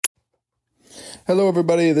Hello,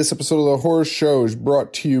 everybody. This episode of The Horror Show is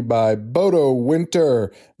brought to you by Bodo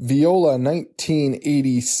Winter, Viola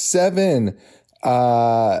 1987,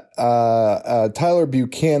 Tyler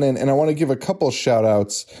Buchanan, and I want to give a couple shout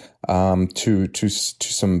outs to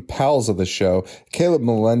some pals of the show. Caleb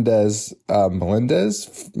Melendres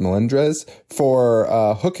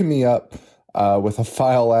for hooking me up with a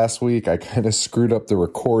file last week. I kind of screwed up the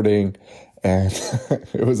recording. And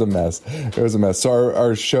it was a mess. So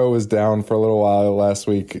our show was down for a little while last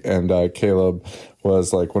week, and Caleb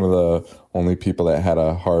was like one of the only people that had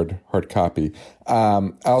a hard copy. I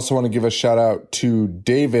also want to give a shout out to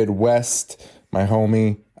David West, my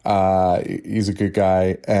homie. He's a good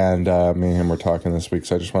guy, and me and him were talking this week,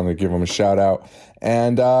 so I just wanted to give him a shout out.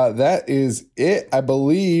 And that is it, I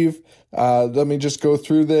believe. Let me just go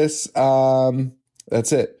through this.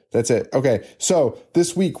 That's it. Okay, so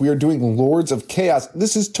this week we are doing Lords of Chaos.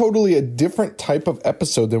 This is totally a different type of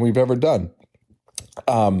episode than we've ever done.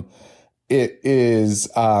 It is,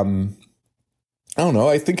 I don't know,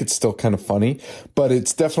 I think it's still kind of funny, but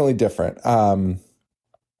it's definitely different.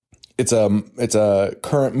 It's a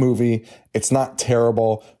current movie. It's not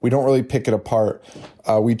terrible. We don't really pick it apart.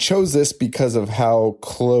 We chose this because of how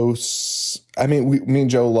close, me and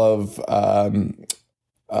Joe love,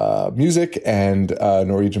 music, and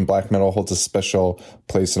Norwegian black metal holds a special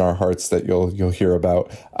place in our hearts that you'll hear about.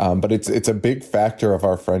 But it's a big factor of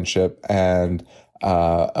our friendship, and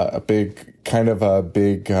a big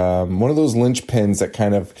one of those linchpins that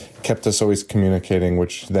kind of kept us always communicating,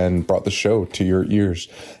 which then brought the show to your ears.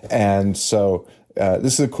 And so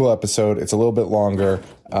this is a cool episode. It's a little bit longer.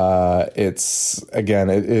 It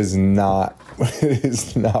is not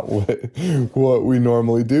what we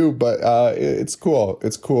normally do, but it's cool.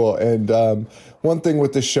 It's cool. And one thing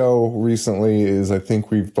with the show recently is I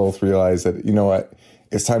think we've both realized that, you know what,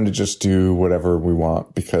 it's time to just do whatever we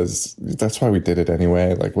want, because that's why we did it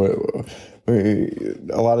anyway. Like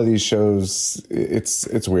a lot of these shows,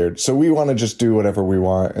 it's weird. So we want to just do whatever we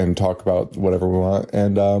want and talk about whatever we want.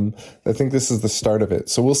 And I think this is the start of it.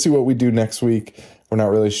 So we'll see what we do next week. We're not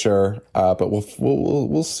really sure, but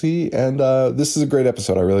we'll see. And this is a great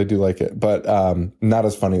episode. I really do like it, but not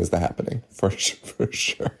as funny as The Happening, for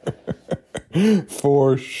sure.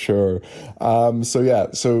 For sure.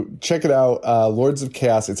 So check it out. Lords of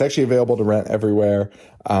Chaos. It's actually available to rent everywhere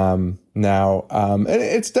now. And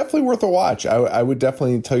it's definitely worth a watch. I would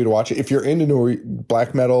definitely tell you to watch it. If you're into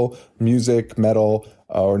black metal, music, metal,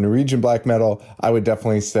 or Norwegian black metal, I would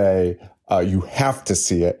definitely say you have to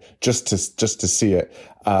see it just to see it.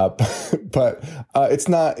 But it's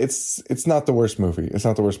not the worst movie. It's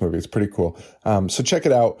not the worst movie. It's pretty cool. So check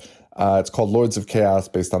it out. It's called Lords of Chaos,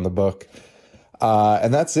 based on the book.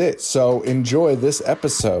 And that's it. So enjoy this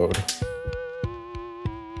episode.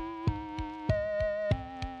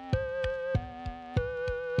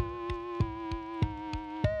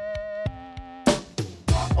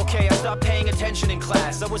 Okay, I stopped paying attention in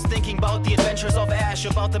class. I was thinking about the adventures of Ash,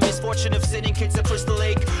 about the misfortune of sitting kids at Crystal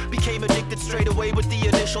Lake. Became addicted straight away with the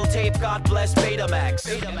initial tape. God bless Betamax.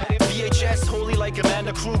 VHS, holy like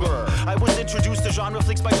Amanda Kruger. I was introduced to genre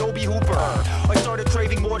flicks by Toby Hooper. I started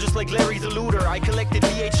craving more just like Larry the Looter. I collected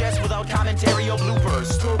VHS without commentary or bloopers.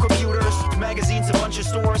 Store computers, magazines, a bunch of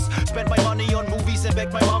stores. Spent my money on movies and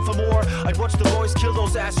begged my mom for more. I'd watch the boys kill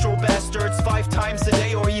those Astro bastards 5 times a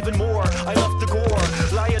day or even more. I loved the gore.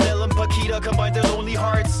 Lionel and Paquita combined their lonely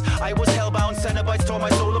hearts. I was hellbound, Cenobites tore my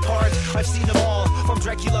soul apart. I've seen them all, from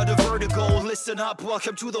Dracula to Vertigo. Listen up,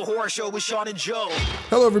 welcome to The Horror Show with Sean and Joe.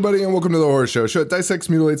 Hello, everybody, and welcome to The Horror Show. Show that dissects,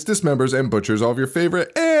 mutilates, dismembers, and butchers all of your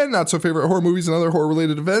favorite and not so favorite horror movies and other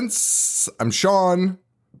horror-related events. I'm Sean.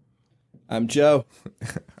 I'm Joe.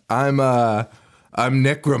 I'm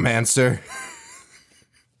Necromancer.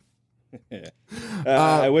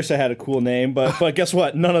 I wish I had a cool name, but guess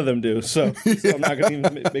what? None of them do. So I'm not going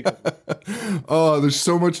to even make Oh, there's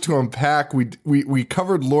so much to unpack. We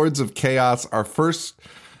covered Lords of Chaos, our first,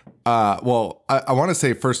 I want to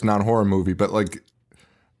say first non-horror movie, but like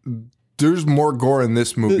there's more gore in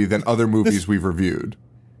this movie than other movies we've reviewed.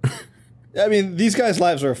 I mean, these guys'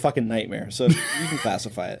 lives are a fucking nightmare, so you can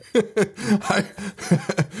classify it.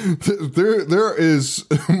 There is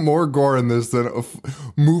more gore in this than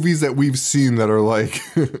movies that we've seen that are like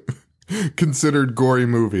considered gory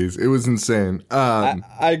movies. It was insane. I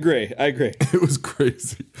agree. It was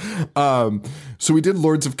crazy. So we did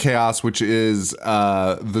Lords of Chaos, which is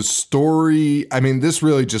the story. I mean, this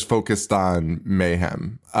really just focused on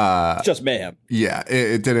mayhem. Just mayhem. Yeah,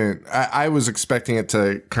 it didn't. I was expecting it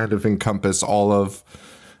to kind of encompass all of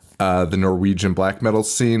the Norwegian black metal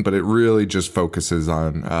scene, but it really just focuses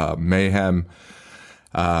on mayhem.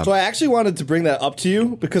 So I actually wanted to bring that up to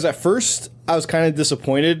you because at first I was kind of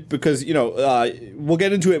disappointed because, we'll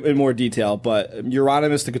get into it in more detail, but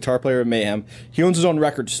Euronymous, the guitar player of Mayhem, he owns his own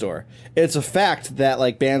record store. It's a fact that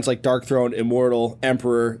like bands like Dark Throne, Immortal,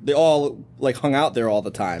 Emperor, they all like hung out there all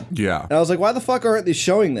the time. Yeah. And I was like, why the fuck aren't they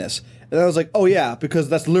showing this? And I was like, oh yeah, because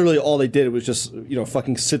that's literally all they did. It was just,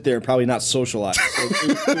 fucking sit there and probably not socialize. So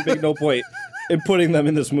it would make no point in putting them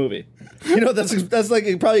in this movie. That's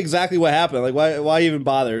like probably exactly what happened. Like, why even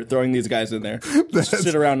bother throwing these guys in there? Just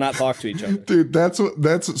sit around, not talk to each other. Dude,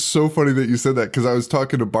 that's so funny that you said that because I was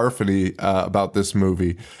talking to Barfany about this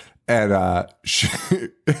movie, and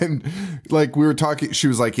like we were talking. She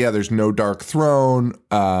was like, "Yeah, there's no Dark Throne."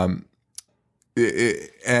 And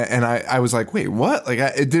I was like, "Wait, what?" Like,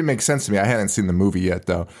 it didn't make sense to me. I hadn't seen the movie yet,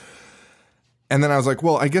 though. And then I was like,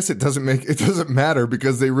 "Well, I guess it doesn't matter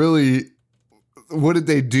because they really." What did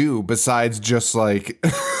they do besides just like,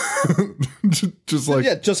 just like,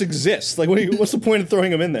 yeah, just exist? Like, what's the point of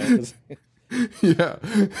throwing them in there? Yeah.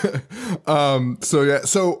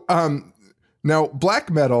 So now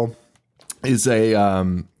black metal is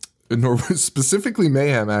specifically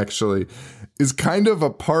Mayhem actually is kind of a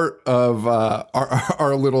part of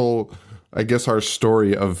our little, I guess, our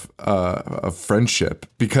story of friendship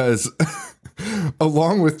because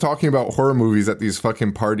along with talking about horror movies at these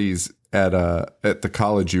fucking parties at the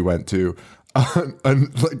college you went to,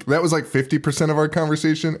 like that was like 50% of our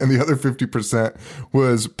conversation, and the other 50%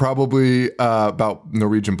 was probably about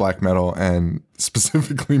Norwegian black metal and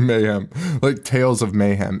specifically Mayhem, like Tales of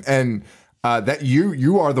Mayhem, and that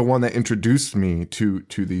you are the one that introduced me to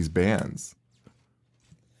these bands.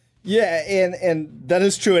 Yeah, and that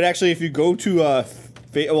is true. And actually, if you go to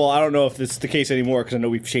well, I don't know if it's the case anymore because I know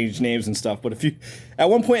we've changed names and stuff. But at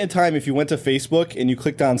one point in time, if you went to Facebook and you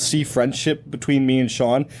clicked on "See Friendship" between me and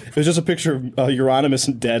Sean, it was just a picture of Euronymous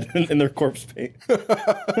and Dead in their corpse paint.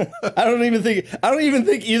 I don't even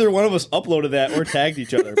think either one of us uploaded that or tagged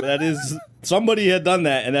each other. But that is somebody had done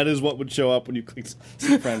that, and that is what would show up when you clicked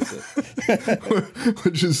 "See Friendship,"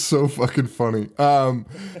 which is so fucking funny.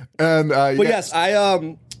 Yes,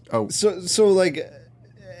 I So like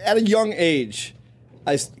at a young age.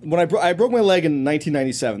 I broke my leg in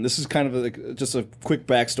 1997. This is kind of just a quick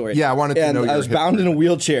backstory. Yeah, I wanted to know. I was bound in a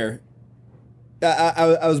wheelchair.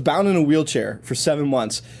 I was bound in a wheelchair for 7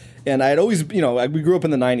 months, and I had always, we grew up in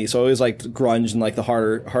the 90s, so I always liked grunge and like the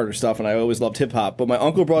harder stuff, and I always loved hip hop. But my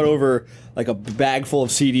uncle brought over like a bag full of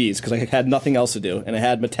CDs because I had nothing else to do, and it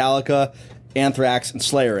had Metallica, Anthrax, and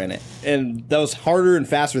Slayer in it, and that was harder and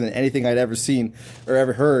faster than anything I'd ever seen or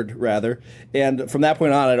ever heard, rather. And from that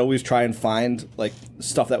point on, I'd always try and find like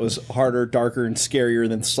stuff that was harder, darker, and scarier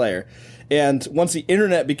than Slayer. And once the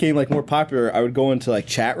internet became like more popular, I would go into like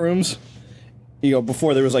chat rooms,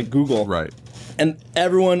 before there was like Google, right? And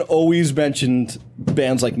everyone always mentioned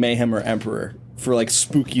bands like Mayhem or Emperor for like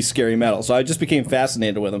spooky, scary metal. So I just became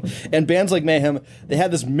fascinated with them. And bands like Mayhem, they had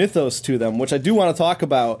this mythos to them, which I do want to talk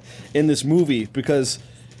about in this movie because,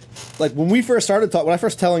 like, when I first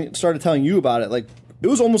started telling you about it, like, it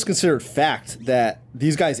was almost considered fact that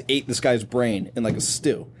these guys ate this guy's brain in like a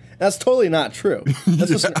stew. That's totally not true.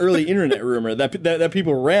 That's just an early internet rumor that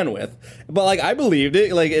people ran with. But like I believed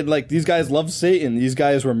it. Like these guys loved Satan. These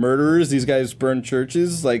guys were murderers. These guys burned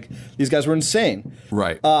churches. Like these guys were insane.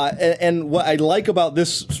 Right. And what I like about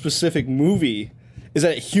this specific movie is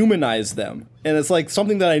that it humanized them. And it's like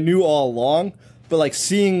something that I knew all along. But like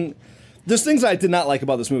seeing, there's things I did not like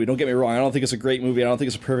about this movie. Don't get me wrong. I don't think it's a great movie. I don't think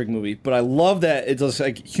it's a perfect movie. But I love that it just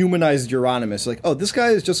like humanized Euronymous. Like, oh, this guy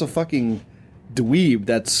is just a fucking dweeb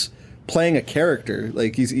that's playing a character.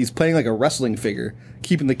 Like he's playing like a wrestling figure,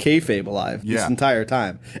 keeping the kayfabe alive this entire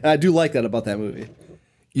time. And I do like that about that movie.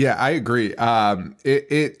 Yeah, I agree.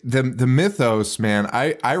 The mythos, man.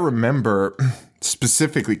 I remember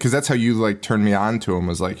specifically because that's how you like turned me on to him.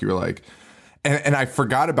 Was like you were like, and I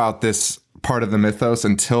forgot about this part of the mythos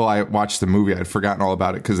until I watched the movie. I'd forgotten all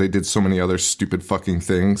about it because they did so many other stupid fucking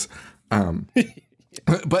things.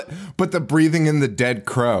 But the breathing in the dead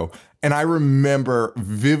crow. And I remember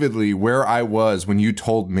vividly where I was when you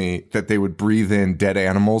told me that they would breathe in dead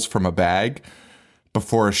animals from a bag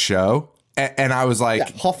before a show. And I was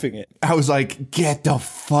like, huffing it. I was like, get the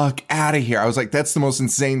fuck out of here. I was like, that's the most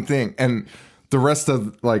insane thing. And the rest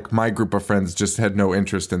of like my group of friends just had no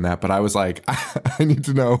interest in that. But I was like, I need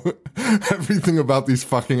to know everything about these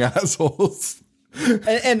fucking assholes.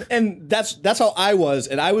 And that's how I was.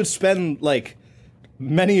 And I would spend like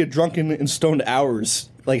many a drunken and stoned hours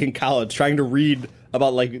like in college trying to read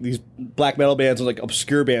about like these black metal bands and like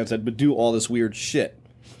obscure bands that would do all this weird shit.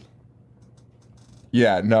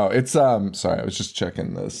 Yeah, no, it's sorry, I was just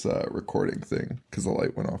checking this recording thing because the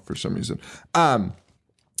light went off for some reason.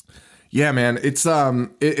 Yeah, man, it's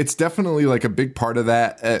definitely like a big part of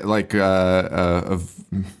that, of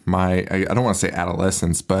my, I don't want to say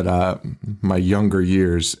adolescence, but my younger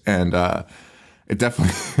years, and it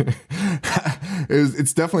definitely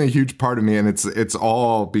it's definitely a huge part of me, and it's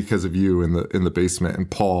all because of you in the basement,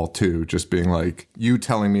 and Paul too, just being like, you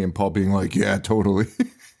telling me and Paul being like, yeah, totally.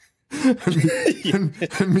 and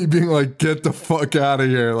me being like, get the fuck out of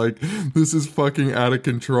here, like this is fucking out of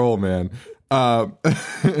control, man. I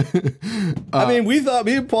mean, me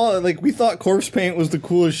and Paul, like, we thought corpse paint was the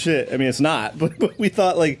coolest shit. I mean, it's not, but we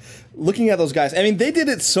thought, like, looking at those guys, I mean, they did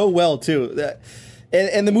it so well too.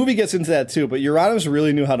 And the movie gets into that too, but Uranus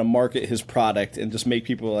really knew how to market his product and just make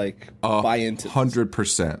people like buy into it.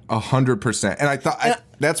 100%. And I thought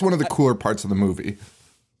that's one of the cooler parts of the movie.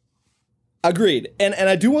 Agreed. And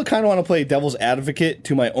I do kind of want to play devil's advocate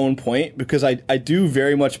to my own point, because I do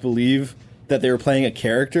very much believe that they were playing a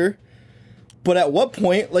character. But at what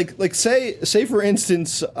point, like say for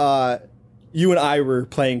instance, you and I were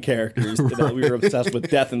playing characters that we were obsessed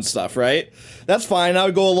with death and stuff, right? That's fine. I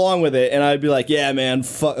would go along with it, and I'd be like, yeah, man,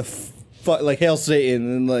 fuck, like, hail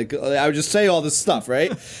Satan, and like I would just say all this stuff,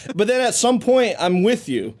 right? But then at some point, I'm with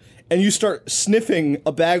you, and you start sniffing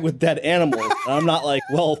a bag with dead animals, and I'm not like,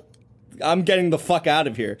 well, I'm getting the fuck out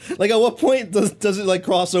of here. Like, at what point does it like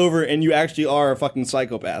cross over and you actually are a fucking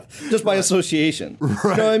psychopath just by association? You know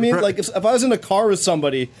what I mean? Like, if I was in a car with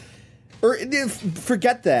somebody, or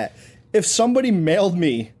forget that, if somebody mailed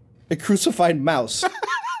me a crucified mouse,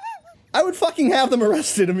 I would fucking have them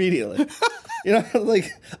arrested immediately. You know,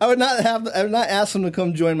 like, I would not ask them to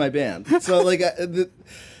come join my band. So like,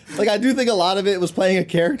 I do think a lot of it was playing a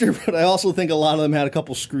character, but I also think a lot of them had a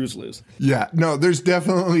couple screws loose. Yeah, no, there's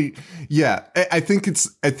definitely, yeah. I think it's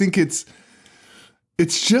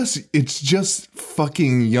just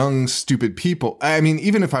fucking young, stupid people. I mean,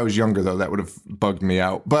 even if I was younger though, that would have bugged me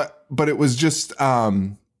out. But it was just, I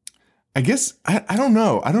guess, I don't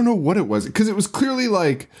know. I don't know what it was, because it was clearly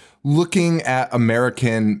like looking at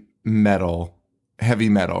American metal, heavy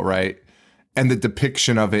metal, right? And the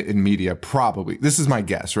depiction of it in media, probably. This is my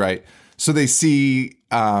guess, right? So they see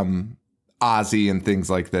Ozzy and things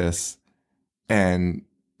like this, and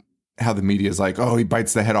how the media is like, oh, he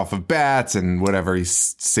bites the head off of bats and whatever,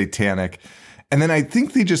 he's satanic. And then I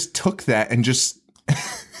think they just took that and just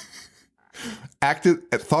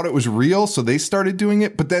thought it was real, so they started doing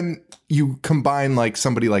it. But then you combine like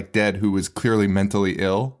somebody like Dead, who was clearly mentally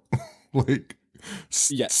ill, like...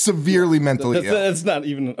 Yes. Severely mentally ill. That's not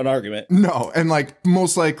even an argument. No, and like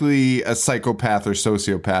most likely a psychopath or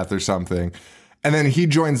sociopath or something. And then he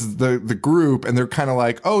joins the group, and they're kind of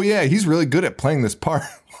like, oh yeah, he's really good at playing this part.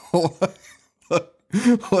 Like,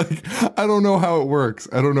 I don't know how it works.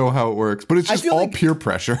 But it's just all like peer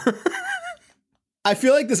pressure. I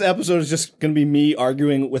feel like this episode is just going to be me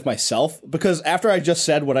arguing with myself, because after I just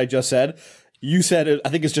said what I just said, you said it, I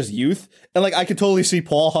think it's just youth. And like, I could totally see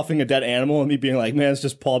Paul huffing a dead animal and me being like, man, it's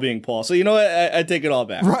just Paul being Paul. So you know what? I take it all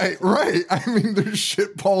back. Right. I mean, there's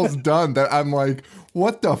shit Paul's done that I'm like,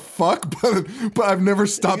 what the fuck? But I've never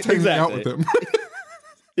stopped hanging out with him.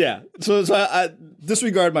 Yeah. So I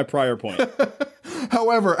disregard my prior point.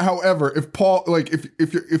 However, if Paul, like,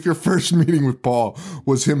 if your first meeting with Paul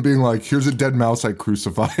was him being like, here's a dead mouse I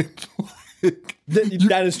crucified.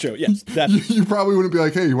 That is true. Yes, you probably wouldn't be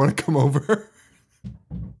like, "Hey, you want to come over?"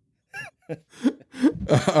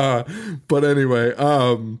 But anyway,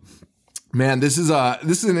 man, this is going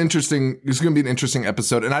to be an interesting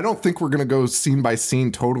episode, and I don't think we're going to go scene by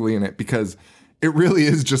scene totally in it, because it really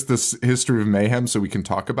is just this history of mayhem, so we can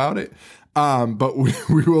talk about it. But we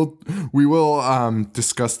will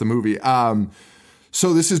discuss the movie.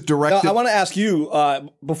 So this is directed. Now, I want to ask you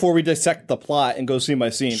before we dissect the plot and go scene by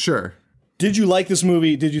scene. Sure. Did you like this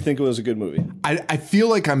movie? Did you think it was a good movie? I feel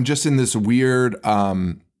like I'm just in this weird,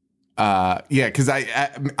 because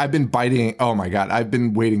I've been biting. Oh my God, I've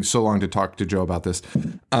been waiting so long to talk to Joe about this.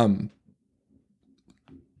 I'm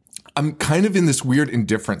kind of in this weird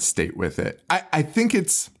indifferent state with it. I think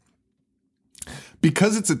it's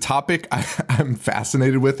because it's a topic I'm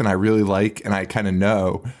fascinated with and I really like, and I kind of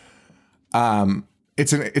know.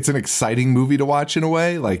 It's an exciting movie to watch in a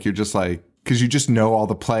way. Like, you're just like, because you just know all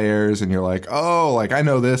the players, and you're like, oh, like, I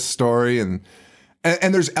know this story, and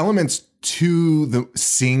there's elements to the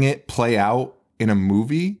seeing it play out in a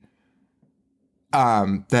movie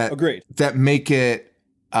that make it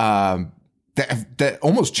that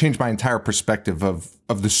almost changed my entire perspective of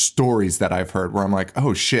the stories that I've heard, where I'm like,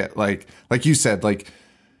 oh shit, like you said, like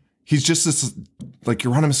he's just this, like,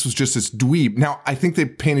 Euronymous was just this dweeb. Now, I think they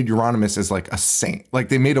painted Euronymous as like a saint. Like,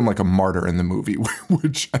 they made him like a martyr in the movie,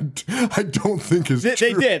 which I don't think is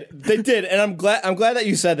true. They did. And I'm glad that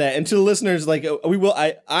you said that. And to the listeners, like,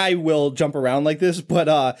 I will jump around like this,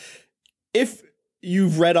 but if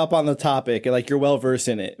you've read up on the topic and like you're well versed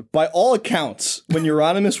in it, by all accounts, when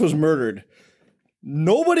Euronymous was murdered,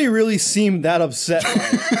 nobody really seemed that upset.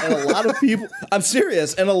 And a lot of people, I'm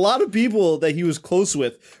serious, and a lot of people that he was close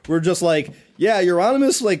with were just like, yeah,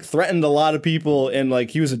 Euronymous like threatened a lot of people and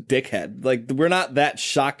like he was a dickhead. Like, we're not that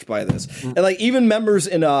shocked by this. And like even members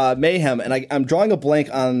in Mayhem, and I'm drawing a blank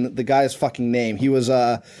on the guy's fucking name. He was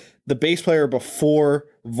the bass player before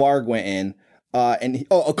Varg went in.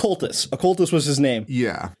 Occultus. Occultus was his name.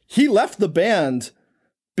 Yeah. He left the band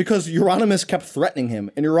because Euronymous kept threatening him,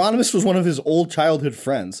 and Euronymous was one of his old childhood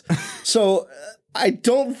friends. So I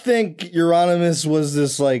don't think Euronymous was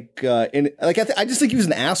this like, I just think he was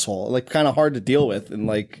an asshole, like kind of hard to deal with, and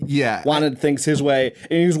like, wanted things his way,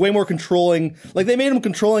 and he was way more controlling. Like, they made him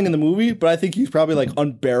controlling in the movie, but I think he's probably like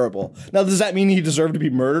unbearable. Now, does that mean he deserved to be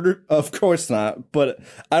murdered? Of course not, but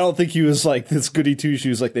I don't think he was like this goody two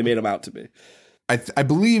shoes like they made him out to be. I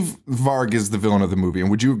believe Varg is the villain of the movie, and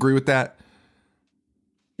would you agree with that?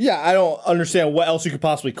 Yeah, I don't understand what else you could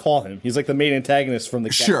possibly call him. He's like the main antagonist from the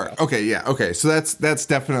get-go. Sure. Okay. Yeah. Okay. So that's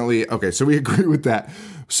definitely okay. So we agree with that.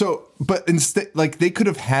 So, but instead, like, they could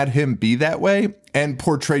have had him be that way and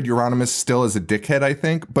portrayed Euronymous still as a dickhead, I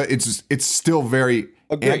think. But it's still very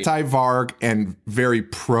anti-Varg and very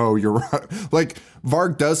pro Euronymous. Like,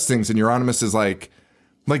 Varg does things, and Euronymous is like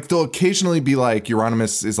they'll occasionally be like,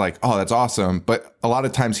 Euronymous is like, oh, that's awesome. But a lot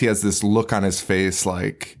of times he has this look on his face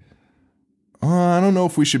like, oh, I don't know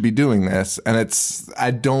if we should be doing this. And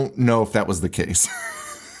I don't know if that was the case.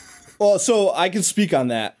 Well, so I can speak on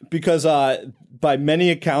that because by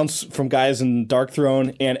many accounts from guys in Dark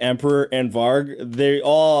Throne and Emperor and Varg, they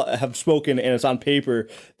all have spoken, and it's on paper,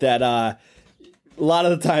 that a lot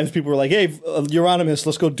of the times people were like, hey, Euronymous,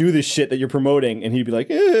 let's go do this shit that you're promoting. And he'd be like,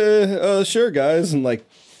 sure, guys. And like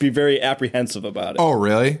be very apprehensive about it. Oh,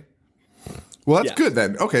 really? Well, that's good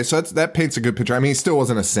then. Okay, so that paints a good picture. I mean, he still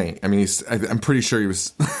wasn't a saint. I mean, I'm pretty sure he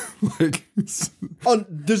was like. Oh,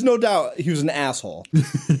 there's no doubt he was an asshole.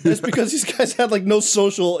 It's because these guys had like no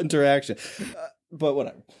social interaction. But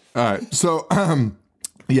whatever. All right, so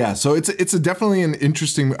yeah, so it's definitely an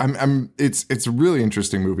interesting. It's a really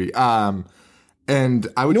interesting movie. And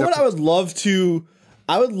I would. You know what I would love to.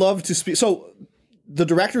 I would love to speak. So. The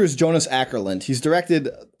director is Jonas Ackerland. He's directed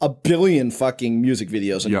a billion fucking music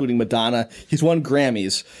videos, including Madonna. He's won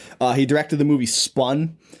Grammys. He directed the movie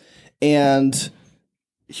Spun, and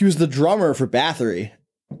he was the drummer for Bathory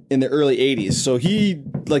in the early 80s. So he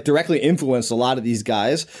like directly influenced a lot of these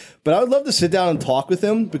guys. But I would love to sit down and talk with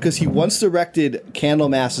him because he once directed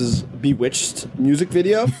Candlemass's Bewitched music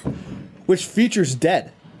video, which features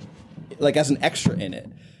Dead, like as an extra in it.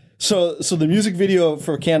 So the music video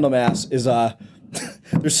for Candlemass is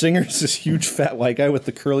their singer is this huge fat white guy with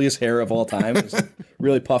the curliest hair of all time. It's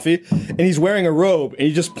really puffy. And he's wearing a robe, and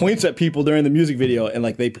he just points at people during the music video, and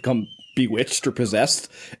like they become bewitched or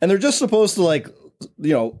possessed. And they're just supposed to like,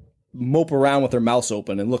 you know, mope around with their mouths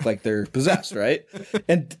open and look like they're possessed, right?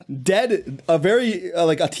 And Dead,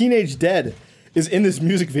 a teenage Dead is in this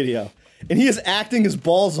music video. And he is acting his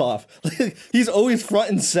balls off. Like, he's always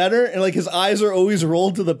front and center, and like his eyes are always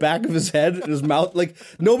rolled to the back of his head and his mouth. Like,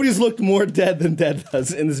 nobody's looked more dead than Dead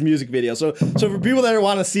does in this music video. So for people that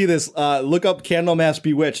want to see this, look up Candlemass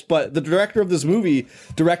Bewitched. But the director of this movie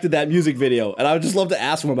directed that music video, and I would just love to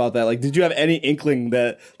ask him about that. Like, did you have any inkling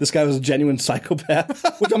that this guy was a genuine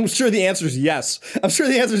psychopath? Which I'm sure the answer is yes. I'm sure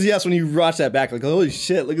the answer is yes when you watch that back. Like, holy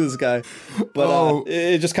shit, look at this guy. But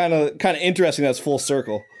it's just kind of interesting that it's full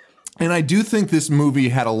circle. And I do think this movie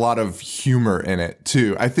had a lot of humor in it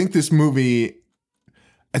too. I think this movie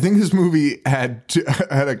had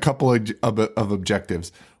a couple of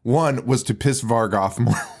objectives. One was to piss Varg off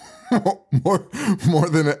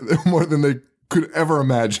more than they could ever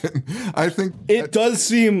imagine. I think it does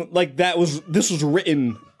seem like this was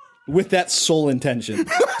written with that sole intention.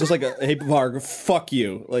 Just like hey, Varg, fuck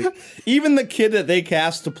you. Like, even the kid that they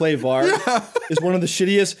cast to play Varg is one of the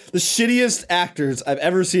shittiest actors I've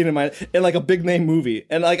ever seen in like a big name movie.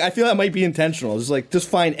 And like, I feel that might be intentional. Just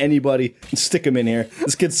find anybody and stick him in here.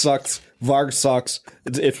 This kid sucks. Varg sucks.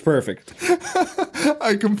 It's perfect.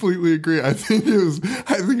 I completely agree. I think it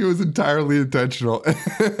was entirely intentional.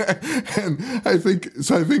 And I think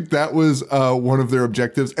that was one of their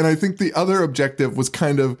objectives. And I think the other objective was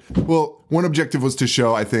one objective was to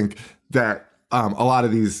show, I think, that a lot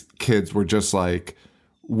of these kids were just like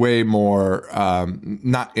way more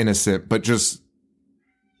not innocent, but just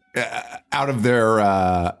out of their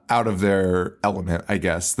element, I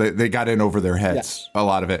guess. They got in over their heads, Yes. a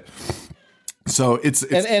lot of it. So it's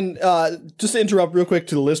and just to interrupt real quick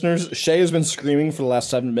to the listeners, Shay has been screaming for the last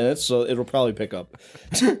 7 minutes, so it'll probably pick up.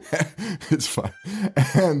 it's fine.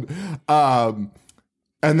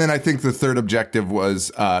 And then I think the third objective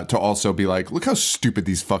was to also be like, look how stupid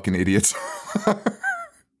these fucking idiots are.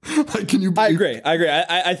 Like, can you believe- I agree.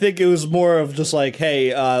 I think it was more of just like,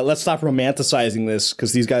 hey, let's stop romanticizing this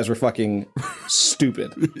because these guys were fucking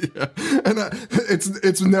stupid. Yeah. And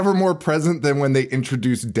it's never more present than when they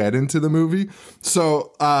introduce Dead into the movie.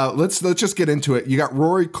 So let's just get into it. You got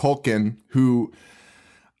Rory Culkin, who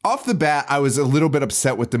off the bat I was a little bit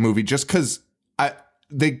upset with the movie just because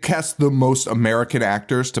they cast the most American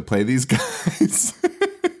actors to play these guys.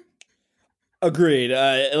 Agreed.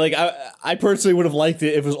 I personally would have liked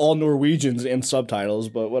it if it was all Norwegians and subtitles,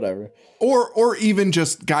 but whatever. Or even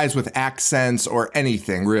just guys with accents or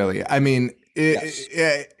anything, really. I mean,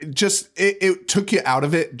 it took you out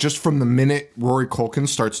of it just from the minute Rory Culkin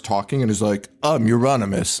starts talking and is like, I'm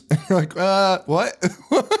Euronymous. And you're like, what?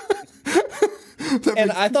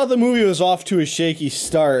 And I thought the movie was off to a shaky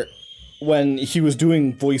start when he was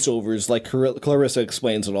doing voiceovers, like Clarissa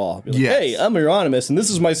explains it all. Like, yes. Hey, I'm Euronymous, and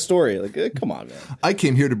this is my story. Like, come on, man. I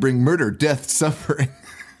came here to bring murder, death, suffering.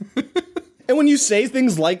 And when you say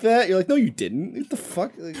things like that, you're like, no, you didn't. What the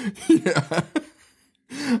fuck? Like,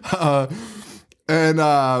 yeah.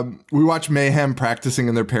 And we watch Mayhem practicing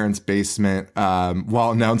in their parents' basement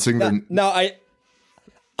while announcing their... Now,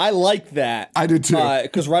 I like that. I did too.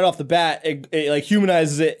 Because right off the bat, it like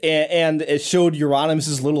humanizes it, and it showed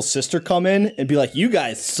Euronymous' little sister come in and be like, "You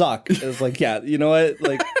guys suck." It was like, yeah, you know what?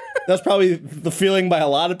 Like that's probably the feeling by a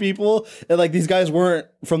lot of people. And like these guys weren't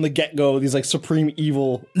from the get go these like supreme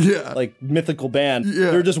evil, like mythical band. Yeah.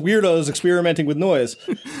 They're just weirdos experimenting with noise.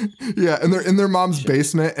 Yeah, and they're in their mom's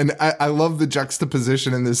basement, and I love the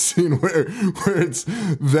juxtaposition in this scene where it's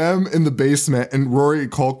them in the basement and Rory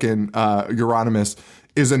Culkin, Euronymous,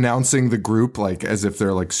 is announcing the group like as if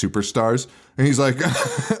they're like superstars, and he's like,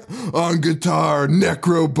 on guitar,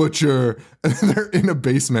 Necro Butcher, and they're in a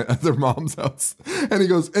basement at their mom's house, and he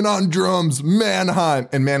goes, and on drums, Mannheim,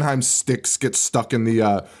 and Mannheim's sticks get stuck in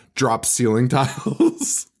the drop ceiling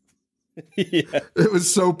tiles. Yeah, it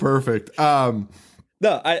was so perfect. No,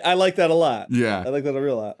 I like that a lot. Yeah, I like that a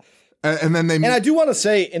real lot. And then and I do want to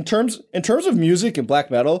say, in terms of music and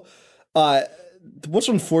black metal, what's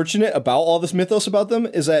unfortunate about all this mythos about them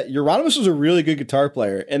is that Euronymous was a really good guitar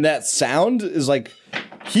player, and that sound is like,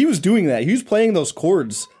 he was doing that. He was playing those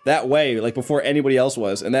chords that way, like before anybody else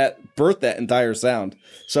was, and that birthed that entire sound.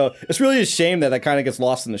 So it's really a shame that kind of gets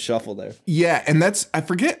lost in the shuffle there. Yeah, and I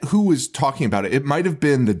forget who was talking about it. It might have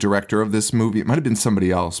been the director of this movie. It might have been somebody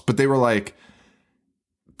else, but they were like,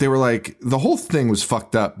 the whole thing was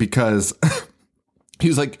fucked up because he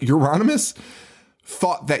was like, Euronymous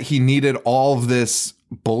thought that he needed all of this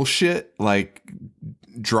bullshit, like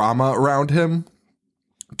drama around him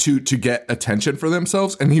to get attention for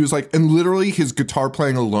themselves. And he was like, and literally his guitar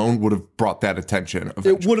playing alone would have brought that attention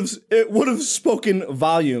eventually. It would have spoken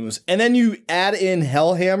volumes. And then you add in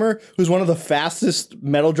Hellhammer, who's one of the fastest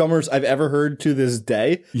metal drummers I've ever heard to this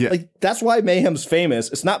day. Yeah. Like, that's why Mayhem's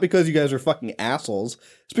famous. It's not because you guys are fucking assholes.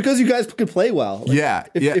 It's because you guys can play well. Like,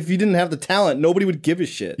 if you didn't have the talent, nobody would give a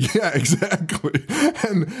shit. Yeah, exactly.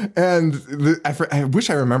 I wish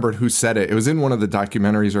I remembered who said it. It was in one of the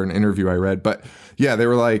documentaries or an interview I read. But yeah, they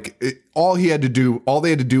were like, all they had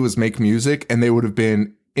to do was make music, and they would have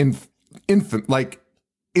been like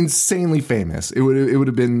insanely famous. It would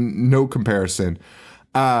have been no comparison.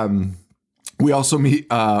 We also meet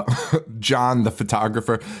John, the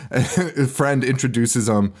photographer. A friend introduces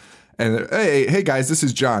him. And hey guys, this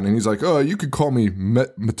is John. And he's like, oh, you could call me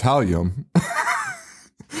Metallium.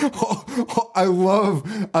 I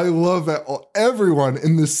love that everyone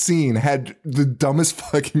in this scene had the dumbest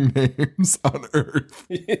fucking names on earth.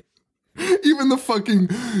 Even the fucking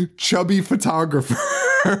chubby photographer.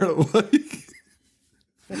 Like,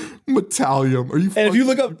 Metallium. Are you? And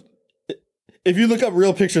if you look up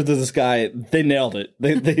real pictures of this guy, they nailed it.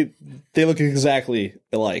 They look exactly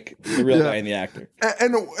alike, the real guy and the actor.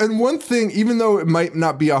 And one thing, even though it might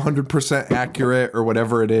not be 100% accurate or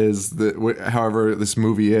whatever it is, however this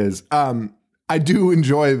movie is, I do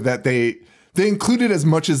enjoy that they included as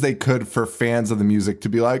much as they could for fans of the music to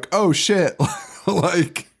be like, oh shit,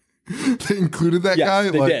 like they included that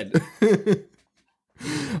guy. They did.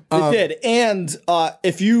 They did. And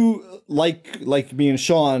if you like me and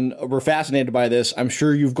Sean were fascinated by this, I'm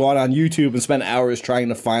sure you've gone on YouTube and spent hours trying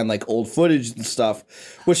to find like old footage and stuff,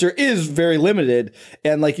 which there is very limited.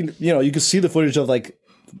 And like, you know, you can see the footage of like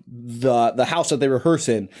the house that they rehearse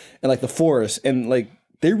in and like the forest, and like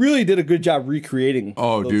they really did a good job recreating.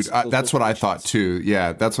 Oh, dude, that's what I thought too.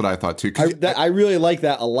 Yeah, that's what I thought too. I really like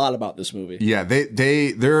that a lot about this movie. Yeah,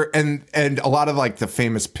 they're and a lot of like the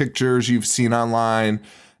famous pictures you've seen online,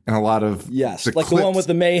 and a lot of like clips. The one with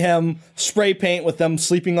the mayhem spray paint with them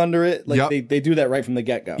sleeping under it. Like they do that right from the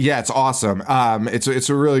get go. Yeah, it's awesome. It's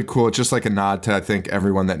a really cool. It's just like a nod to I think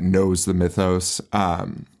everyone that knows the mythos.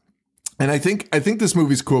 And I think this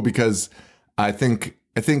movie's cool because I think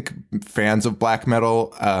fans of black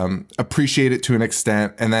metal appreciate it to an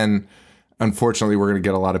extent, and then unfortunately we're going to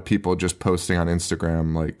get a lot of people just posting on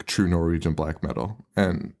Instagram like true Norwegian black metal,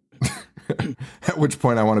 and at which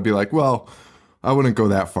point I want to be like, well, I wouldn't go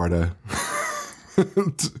that far to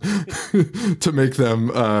to make them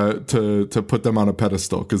to put them on a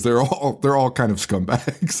pedestal, because they're all kind of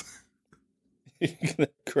scumbags.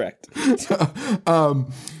 Correct.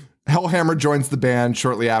 Hellhammer joins the band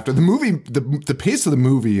shortly after. The movie, the pace of the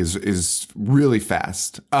movie is really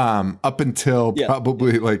fast, up until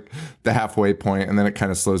probably like the halfway point, and then it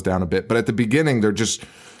kind of slows down a bit. But at the beginning,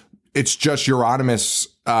 it's just Euronymous,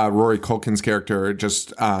 Rory Culkin's character,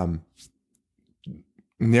 just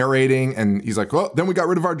narrating, and he's like, well, then we got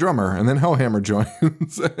rid of our drummer, and then Hellhammer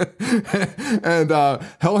joins. And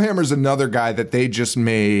Hellhammer's another guy that they just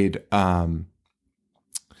made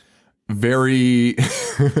very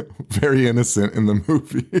very innocent in the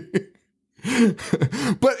movie.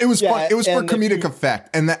 But it was fun. It was for comedic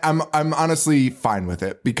effect, and I'm honestly fine with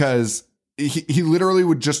it, because he literally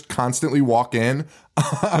would just constantly walk in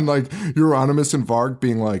on like Euronymous and Varg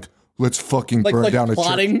being like, let's fucking burn down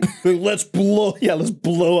plotting, a church. let's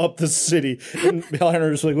blow up the city. And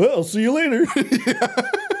Hellhammer is like, well, I'll see you later.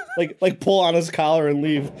 like pull on his collar and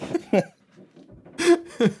leave.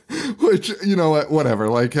 Which, you know what, whatever.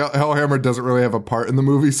 Like, Hellhammer doesn't really have a part in the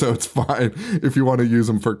movie, so it's fine if you want to use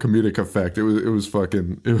him for comedic effect. It was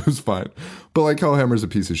fine. But like, Hellhammer's a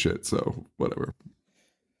piece of shit, so whatever.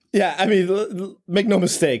 Yeah, I mean, make no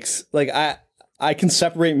mistakes. Like, I can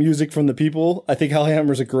separate music from the people. I think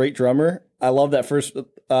Hellhammer's a great drummer. I love that first De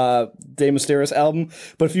Mysteris album.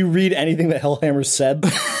 But if you read anything that Hellhammer said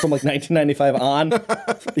from like 1995 on,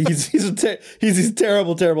 he's a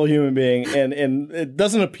terrible, terrible human being. And it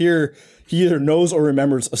doesn't appear he either knows or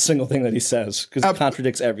remembers a single thing that he says, because it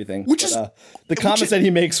contradicts everything. The comments that he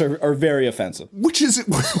makes are very offensive. Which is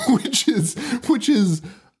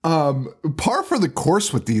par for the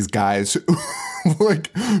course with these guys. Like,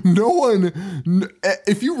 no one,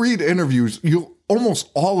 if you read interviews, almost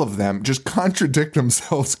all of them just contradict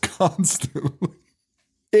themselves constantly.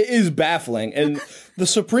 It is baffling. And the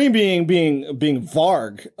supreme being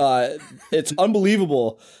Varg, it's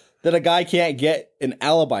unbelievable that a guy can't get an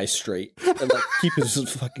alibi straight and like keep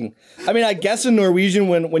his fucking. I mean, I guess in Norwegian,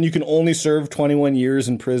 when you can only serve 21 years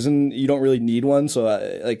in prison, you don't really need one. So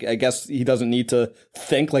I guess he doesn't need to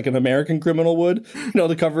think like an American criminal would,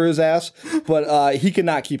 to cover his ass. But he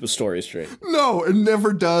cannot keep a story straight. No, it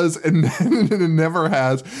never does, and it never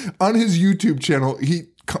has. On his YouTube channel, he,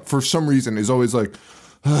 for some reason, is always like,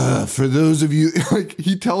 for those of you, like,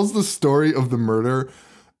 he tells the story of the murder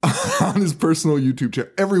on his personal YouTube channel.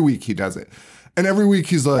 Every week he does it. And every week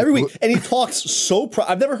he's like... And he talks so...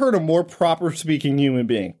 I've never heard a more proper speaking human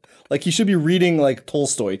being. Like, he should be reading, like,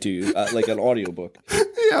 Tolstoy to you, like an audiobook.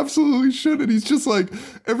 He absolutely should. And he's just like...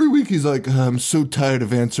 Every week he's like, I'm so tired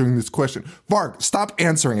of answering this question. Varg, stop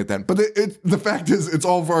answering it then. But the fact is, it's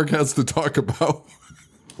all Varg has to talk about.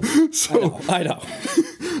 So I know.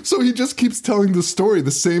 So he just keeps telling the story, the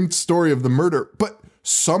same story of the murder, but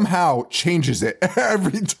somehow changes it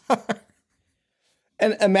every time.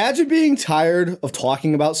 And imagine being tired of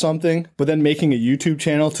talking about something, but then making a YouTube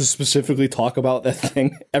channel to specifically talk about that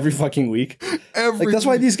thing every fucking week. That's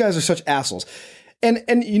why these guys are such assholes.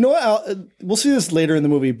 And you know what? We'll see this later in the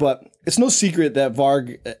movie, but it's no secret that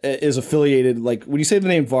Varg is affiliated. Like, when you say the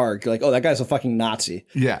name Varg, you're like, oh, that guy's a fucking Nazi.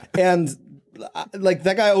 Yeah. And like,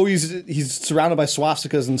 that guy he's surrounded by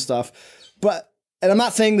swastikas and stuff. And I'm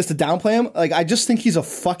not saying this to downplay him. Like, I just think he's a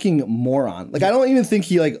fucking moron. Like, I don't even think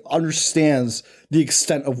he like understands the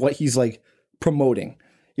extent of what he's like promoting.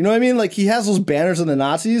 You know what I mean? Like, he has those banners of the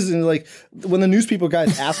Nazis, and like, when the newspaper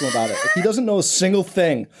guys ask him about it, like, he doesn't know a single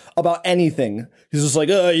thing about anything. He's just like,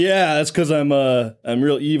 yeah, that's because I'm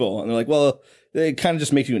real evil. And they're like, well, it kind of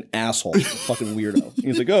just makes you an asshole, a fucking weirdo. And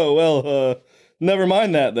he's like, oh, well, never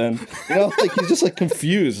mind that then. Like, he's just like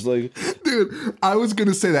confused. Like, dude, I was going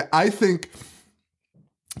to say that. I think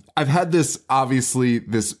I've had this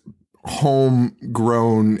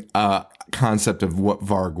homegrown concept of what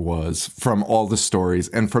Varg was from all the stories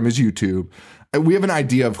and from his YouTube. We have an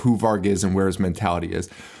idea of who Varg is and where his mentality is.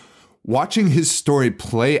 watching his story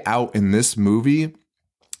play out in this movie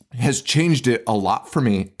has changed it a lot for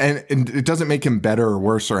me. And it doesn't make him better or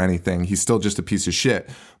worse or anything. He's still just a piece of shit.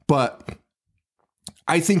 But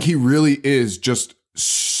I think he really is just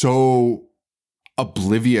so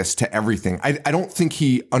oblivious to everything. I don't think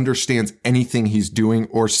he understands anything he's doing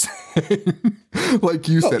or saying. Like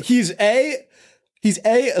you said. He's a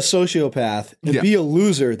sociopath and B, a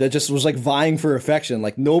loser that just was like vying for affection.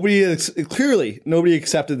 Like nobody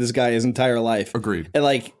accepted this guy his entire life. Agreed. And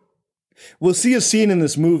like, we'll see a scene in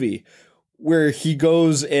this movie where he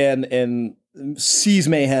goes and sees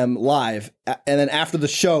Mayhem live. And then after the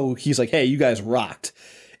show, he's like, hey, you guys rocked.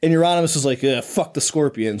 And Euronymous is like, fuck the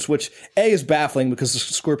Scorpions, which A is baffling because the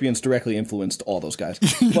Scorpions directly influenced all those guys.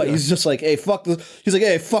 But he's just like, hey, fuck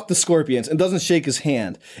the Scorpions, and doesn't shake his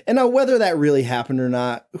hand. And now whether that really happened or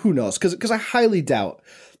not, who knows? Because I highly doubt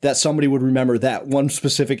that somebody would remember that one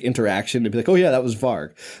specific interaction and be like, oh yeah, that was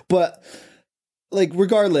Varg. But like,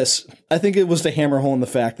 regardless, I think it was to hammer home the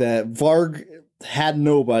fact that Varg had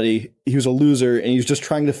nobody. He was a loser, and he was just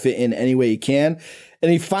trying to fit in any way he can.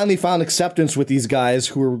 And he finally found acceptance with these guys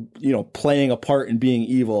who were, playing a part in being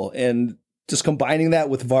evil, and just combining that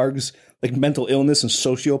with Varg's like mental illness and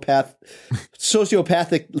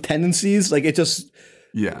sociopathic tendencies. Like it just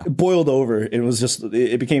boiled over. It was just,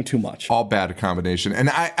 it became too much. All bad combination. And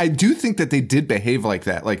I do think that they did behave like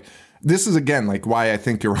that. Like, this is, again, like why I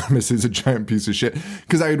think Euronymous is a giant piece of shit.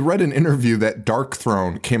 Because I had read an interview that Dark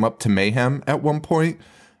Throne came up to Mayhem at one point.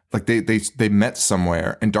 Like they met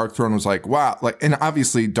somewhere, and Dark Throne was like, wow. Like, and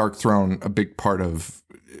obviously Dark Throne, a big part of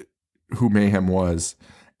who Mayhem was.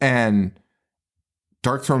 And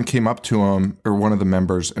Dark Throne came up to him, or one of the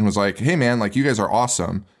members, and was like, hey man, like you guys are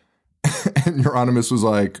awesome. And Euronymous was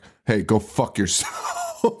like, hey, go fuck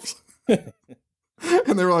yourselves.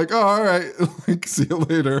 And they were like, oh, all right, like, see you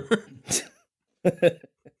later.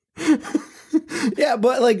 Yeah,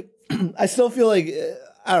 but like, I still feel like,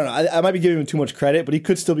 I don't know, I might be giving him too much credit, but he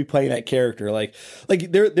could still be playing that character. Like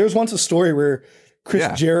there was once a story where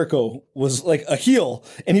Chris Jericho was like a heel,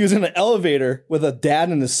 and he was in an elevator with a dad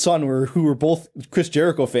and his son who were both Chris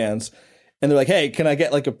Jericho fans. And they're like, hey, can I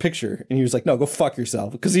get like a picture? And he was like, no, go fuck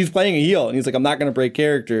yourself. Because he's playing a heel, and he's like, I'm not going to break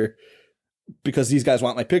character because these guys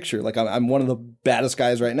want my picture. Like, I'm one of the baddest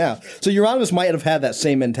guys right now. So Euronymous might have had that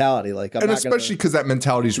same mentality. Like, and especially because that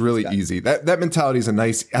mentality is really easy. That mentality is a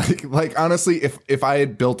nice, like, honestly, if I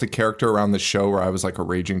had built a character around the show where I was like a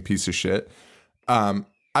raging piece of shit, I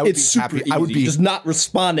would be happy. Easy. I would be just not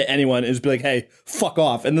respond to anyone and just be like, hey, fuck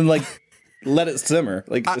off. And then like let it simmer.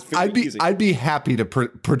 Like, I'd be happy to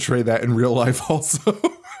portray that in real life also.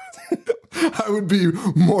 I would be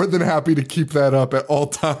more than happy to keep that up at all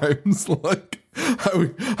times. Like,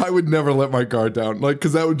 I would never let my guard down. Like,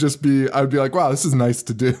 because that would just be, I'd be like, wow, this is nice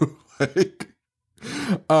to do. Like,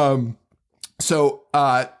 so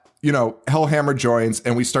Hellhammer joins,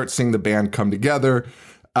 and we start seeing the band come together.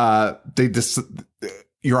 Euronymous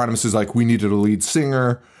is like, we needed a lead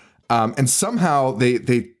singer, and somehow they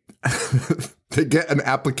they get an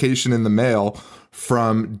application in the mail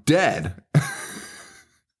from Dead.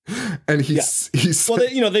 And he's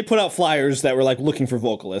well, they put out flyers that were like looking for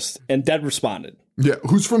vocalists, and Dead responded. Yeah,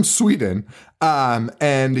 who's from Sweden,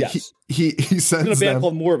 and yes. he sends in a band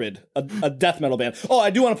called Morbid, a death metal band. Oh, I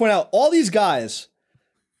do want to point out, all these guys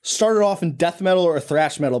started off in death metal or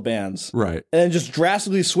thrash metal bands, right, and then just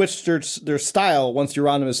drastically switched their style once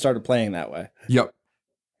Euronymous started playing that way. Yep.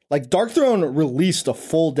 Like Dark Throne released a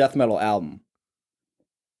full death metal album,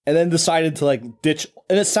 and then decided to like ditch,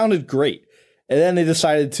 and it sounded great. And then they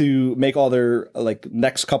decided to make all their like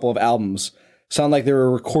next couple of albums sound like they were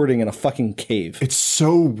recording in a fucking cave. It's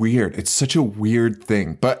so weird. It's such a weird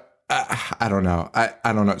thing. But I don't know.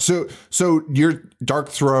 I don't know. So you're Dark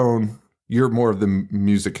Throne. You're more of the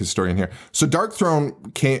music historian here. So Dark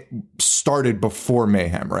Throne started before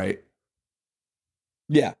Mayhem, right?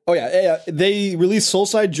 Yeah. Oh yeah. They released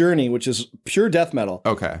Soulside Journey, which is pure death metal.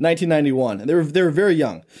 Okay. 1991. And they were very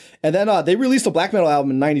young. And then they released a black metal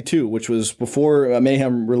album in 92, which was before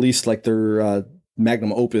Mayhem released like their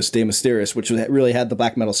magnum opus De Mysteriis, which really had the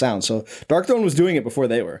black metal sound. So Dark Throne was doing it before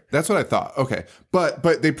they were. That's what I thought. Okay. But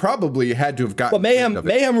they probably had to have gotten. But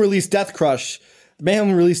Mayhem released Death Crush.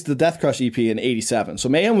 Mayhem released the Death Crush EP in 87. So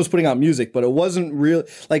Mayhem was putting out music, but it wasn't real.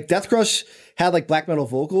 Like Death Crush had like black metal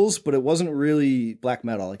vocals, but it wasn't really black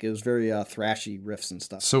metal. Like it was very thrashy riffs and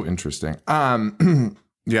stuff. So interesting.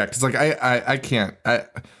 Yeah, because like I can't.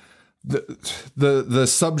 The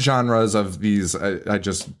subgenres of these I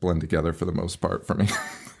just blend together for the most part for me.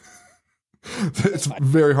 It's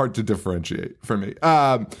very hard to differentiate for me.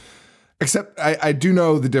 Except I do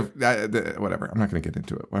know the whatever. I'm not going to get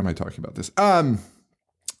into it. Why am I talking about this?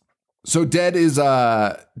 So Dead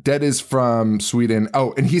is from Sweden.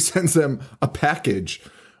 Oh, and he sends them a package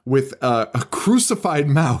with a crucified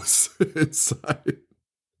mouse inside.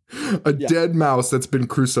 Dead mouse that's been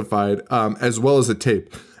crucified, as well as a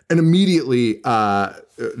tape. And immediately,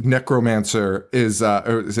 Necromancer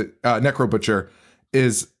Necro Butcher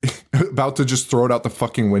is about to just throw it out the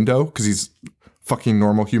fucking window because he's a fucking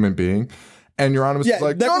normal human being. And Euronymous is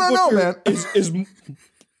like, no, man.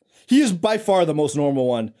 He is by far the most normal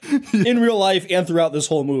one in real life and throughout this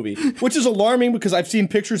whole movie, which is alarming because I've seen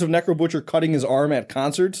pictures of Necro Butcher cutting his arm at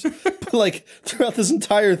concerts, but like throughout this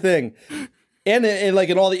entire thing. And like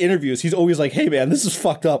in all the interviews, he's always like, hey, man, this is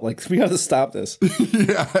fucked up. Like, we got to stop this.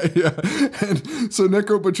 Yeah. And so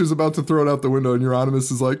Necro Butcher's about to throw it out the window, and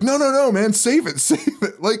Euronymous is like, no, man, save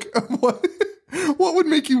it. Like, what would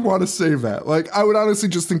make you want to save that? Like, I would honestly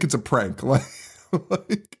just think it's a prank.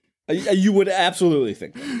 Like you would absolutely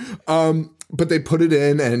think. But they put it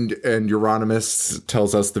in, and Euronymous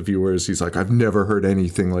tells us, the viewers, he's like, I've never heard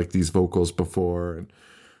anything like these vocals before.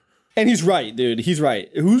 And he's right, dude. He's right.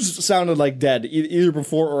 Who's sounded like Dead, either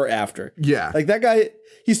before or after? Yeah. Like that guy,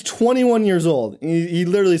 he's 21 years old. He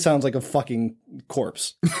literally sounds like a fucking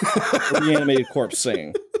corpse. A reanimated corpse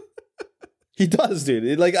singing. He does,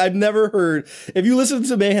 dude. Like, I've never heard, if you listen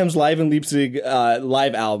to Mayhem's Live in Leipzig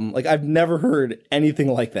live album, like, I've never heard anything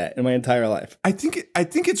like that in my entire life. I think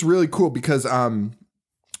it's really cool because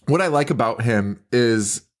what I like about him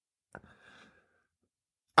is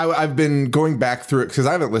I've been going back through it because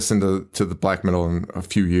I haven't listened to the black metal in a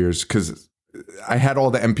few years because I had all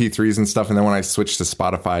the MP3s and stuff. And then when I switched to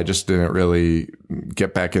Spotify, I just didn't really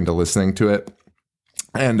get back into listening to it.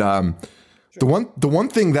 And the one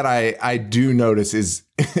thing that I do notice is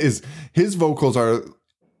his vocals are,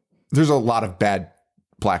 there's a lot of bad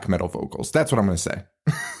black metal vocals. That's what I'm going to say.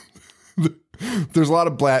 There's a lot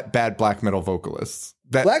of bad black metal vocalists.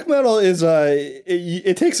 Black metal is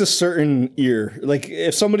it takes a certain ear. Like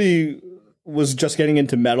if somebody was just getting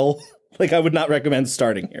into metal, like I would not recommend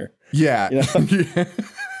starting here. Yeah. You know? Yeah.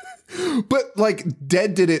 But like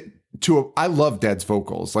Dead did it I love Dead's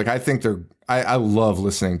vocals. Like I think I love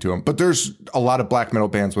listening to them. But there's a lot of black metal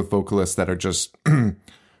bands with vocalists that are just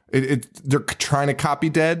they're trying to copy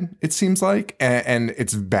Dead, it seems like, and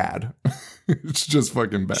it's bad. It's just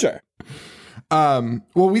fucking bad. Sure.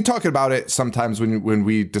 Well, we talk about it sometimes when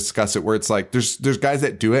we discuss it, where it's like there's guys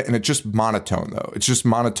that do it and it's just monotone though. It's just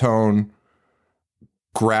monotone,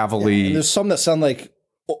 gravelly. Yeah, and there's some that sound like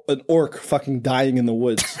an orc fucking dying in the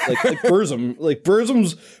woods, like Burzum. Like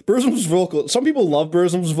Burzum's vocal. Some people love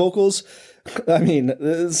Burzum's vocals. I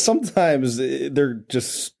mean, sometimes they're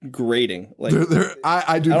just grating. Like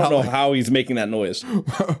I don't know how he's making that noise.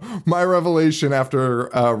 My revelation after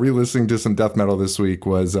re-listening to some death metal this week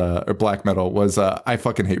was, or black metal, was I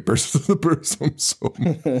fucking hate Burzum so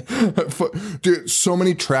much. Dude, so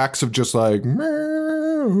many tracks of just like.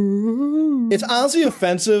 It's honestly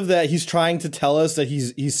offensive that he's trying to tell us that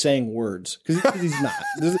he's saying words because he's not.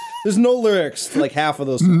 There's no lyrics to like half of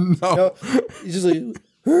those songs. No. You know? He's just like.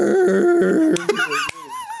 I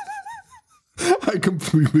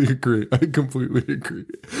completely agree.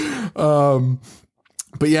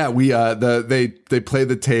 But yeah, they play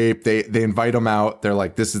the tape. They invite him out. They're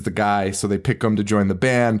like, this is the guy. So they pick him to join the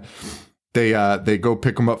band. They go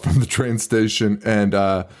pick him up from the train station, and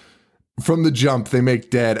from the jump, they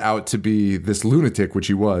make Dead out to be this lunatic, which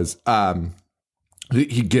he was.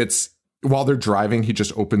 He gets, while they're driving, he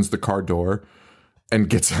just opens the car door and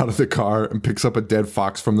gets out of the car and picks up a dead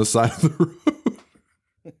fox from the side of the road.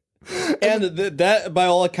 And that, by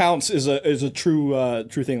all accounts, is a true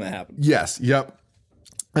thing that happened. Yes. Yep.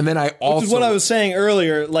 And then I also, which is what I was saying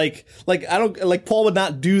earlier. Like I don't like Paul would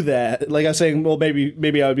not do that. Like I was saying, well,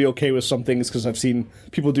 maybe I would be okay with some things because I've seen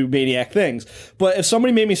people do maniac things. But if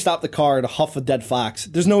somebody made me stop the car to huff a dead fox,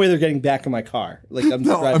 there's no way they're getting back in my car. Like I'm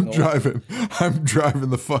driving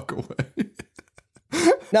the fuck away.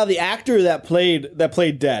 Now the actor that played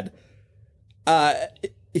Dead, I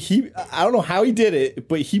don't know how he did it,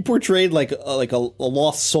 but he portrayed like a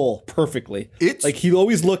lost soul perfectly. It's like he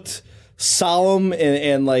always looked solemn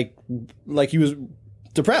and like he was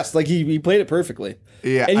depressed. Like he played it perfectly.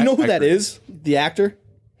 Yeah, and you know who that is? The actor?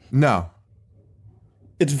 No,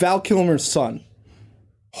 it's Val Kilmer's son.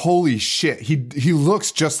 Holy shit! He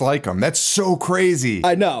looks just like him. That's so crazy.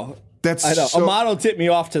 I know. Amato tipped me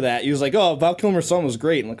off to that. He was like, "Oh, Val Kilmer's son was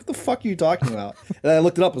great." I'm like, "What the fuck are you talking about?" And I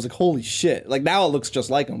looked it up. I was like, "Holy shit!" Like now it looks just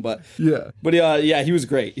like him. But he was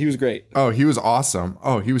great. He was great. Oh, he was awesome.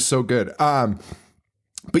 Oh, he was so good.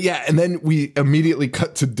 But yeah, and then we immediately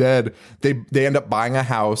cut to Dead. They end up buying a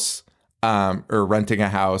house, or renting a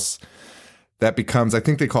house. that becomes, I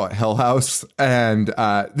think they call it Hell House. And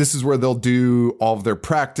this is where they'll do all of their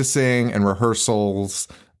practicing and rehearsals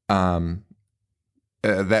that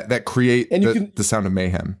create the sound of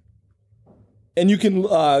mayhem. And you can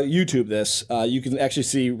YouTube this. You can actually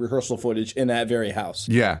see rehearsal footage in that very house.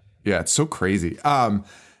 Yeah. Yeah. It's so crazy.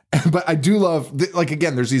 But I do love, like,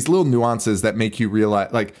 again, there's these little nuances that make you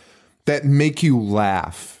realize, like, that make you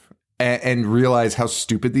laugh and realize how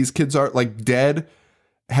stupid these kids are. Like, Dead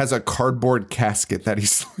has a cardboard casket that he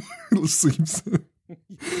sleeps in.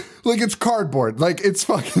 Like, it's cardboard. Like, it's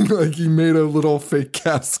fucking like he made a little fake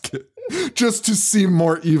casket just to seem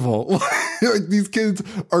more evil. Like, these kids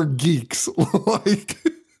are geeks. Like,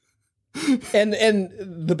 and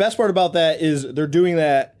the best part about that is they're doing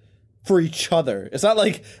that for each other. It's not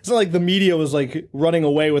like the media was like running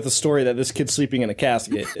away with the story that this kid's sleeping in a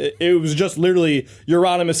casket. It was just literally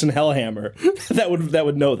Euronymous and Hellhammer that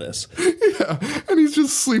would know this. Yeah, and he's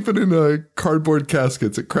just sleeping in a cardboard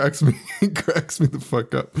caskets. It cracks me the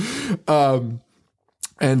fuck up.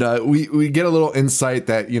 And we get a little insight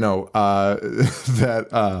that,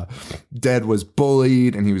 that Dead was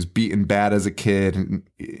bullied and he was beaten bad as a kid,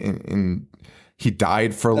 and he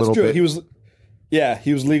died for a little bit. He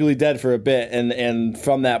was legally dead for a bit, and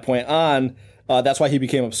from that point on, that's why he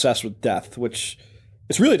became obsessed with death, which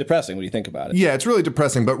is really depressing when you think about it. Yeah, it's really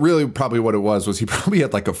depressing, but really probably what it was he probably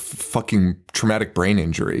had like a fucking traumatic brain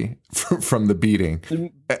injury from the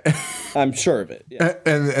beating. I'm sure of it. Yeah.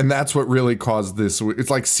 And that's what really caused this. It's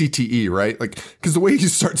like CTE, right? Like, because the way he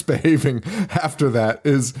starts behaving after that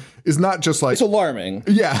is not just like, it's alarming.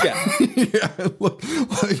 Yeah. Yeah.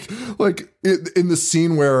 Like in the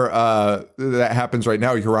scene where that happens right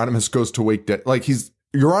now, Euronymous goes to wake Dead. Like,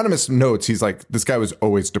 Euronymous notes, he's like, this guy was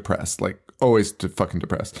always depressed, like always fucking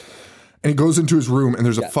depressed. And he goes into his room and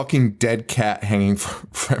there's a fucking dead cat hanging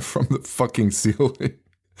from the fucking ceiling.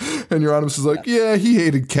 And Euronymous is like, yeah, he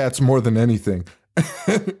hated cats more than anything.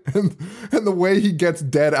 and the way he gets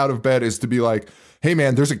Dead out of bed is to be like, hey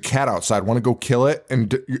man, there's a cat outside, want to go kill it? And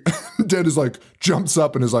Dead is like, jumps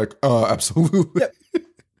up and is like, absolutely. Yeah,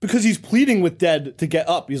 because he's pleading with Dead to get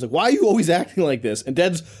up. He's like, why are you always acting like this? And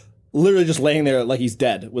Dead's literally just laying there like he's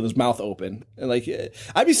dead with his mouth open. And like,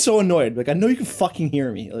 I'd be so annoyed. Like, I know you can fucking hear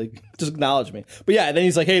me. Like, just acknowledge me. But yeah, then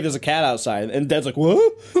he's like, hey, there's a cat outside. And Dead's like,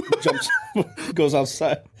 what? Jumps, goes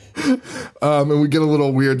outside. And we get a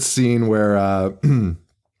little weird scene where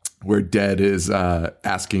where Dead is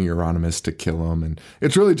asking Euronymous to kill him. And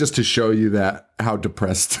it's really just to show you that how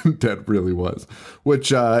depressed Dead really was.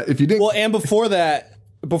 Which, if you didn't... Well, and before that,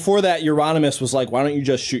 Euronymous was like, why don't you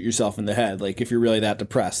just shoot yourself in the head, like, if you're really that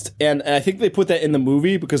depressed? And I think they put that in the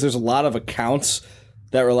movie because there's a lot of accounts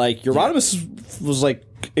that were like, Euronymous was like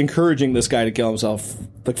encouraging this guy to kill himself,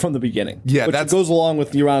 like, from the beginning. Yeah, which goes along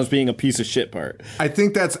with Euronymous being a piece of shit part. I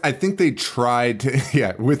think they tried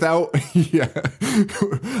to, without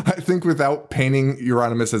painting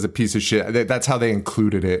Euronymous as a piece of shit. That's how they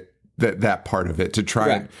included it, that part of it, to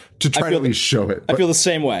try to at least show it. I feel the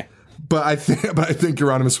same way. But I think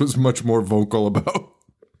Euronymous was much more vocal about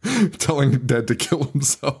telling Dead to kill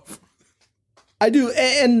himself. I do,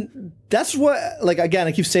 and that's what, like, again,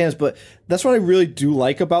 I keep saying this, but that's what I really do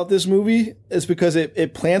like about this movie, is because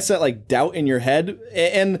it plants that, like, doubt in your head.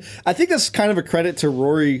 And I think that's kind of a credit to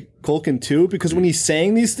Rory Culkin too, because when he's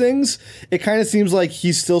saying these things, it kind of seems like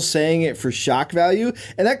he's still saying it for shock value,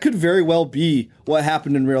 and that could very well be what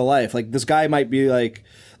happened in real life. Like, this guy might be like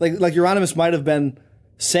Euronymous might have been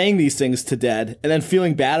saying these things to Dead and then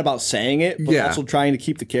feeling bad about saying it, but also trying to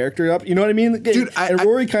keep the character up. You know what I mean? Dude, and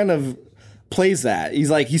Rory kind of plays that.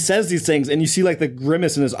 He's like, he says these things and you see like the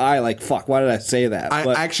grimace in his eye, like, fuck, why did I say that?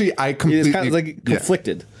 But I completely... It's kind of like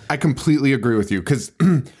conflicted. I completely agree with you, because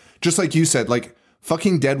just like you said, like,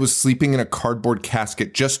 fucking Dead was sleeping in a cardboard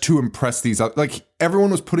casket just to impress these other... Like,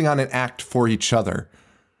 everyone was putting on an act for each other.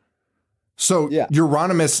 So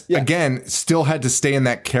Euronymous, again, still had to stay in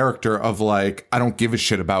that character of, like, I don't give a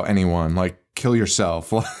shit about anyone. Like, kill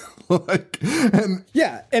yourself. And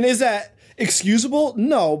is that excusable?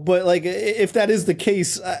 No, but, like, if that is the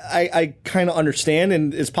case, I kind of understand,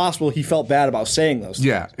 and it's possible he felt bad about saying those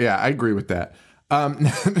things. Yeah, I agree with that.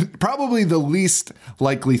 Probably the least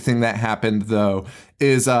likely thing that happened, though,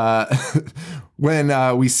 is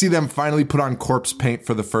when we see them finally put on corpse paint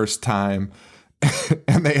for the first time.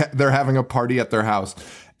 And they're having a party at their house,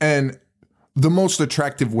 and the most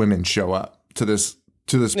attractive women show up to this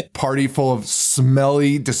party full of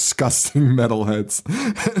smelly, disgusting metalheads.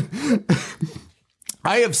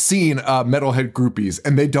 I have seen metalhead groupies,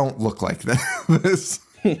 and they don't look like this.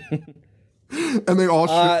 And they all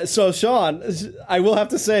shoot. So, Sean, I will have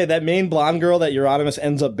to say that main blonde girl that Euronymous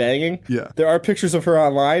ends up banging, there are pictures of her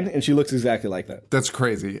online, and she looks exactly like that. That's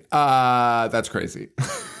crazy. That's crazy.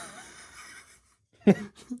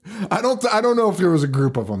 I don't know if there was a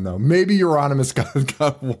group of them, though. Maybe Euronymous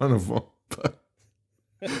got one of them. But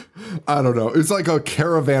I don't know. It's like a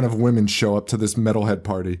caravan of women show up to this metalhead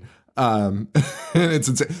party. And it's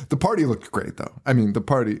insane. The party looked great, though.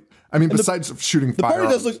 Besides shooting fire.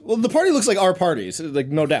 The party looks like our parties, like,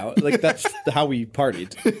 no doubt. Like, that's how we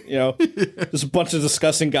partied, you know? Just a bunch of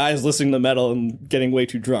disgusting guys listening to metal and getting way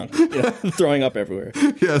too drunk, you know, throwing up everywhere.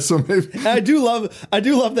 Yeah, so maybe. And I do love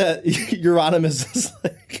that Euronymous is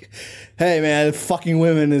like, hey, man, fucking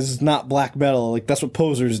women is not black metal. Like, that's what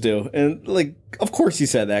posers do. And, like, of course he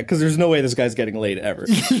said that, because there's no way this guy's getting laid ever.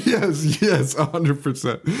 Yes,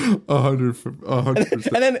 100%.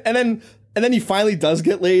 100%. And then he finally does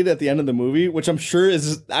get laid at the end of the movie, which I'm sure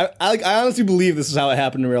is... I honestly believe this is how it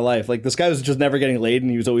happened in real life. Like, this guy was just never getting laid, and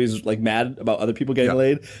he was always, like, mad about other people getting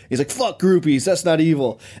laid. He's like, fuck groupies, that's not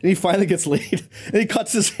evil. And he finally gets laid, and he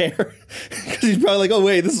cuts his hair. Because he's probably like, oh,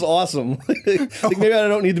 wait, this is awesome. Like, maybe I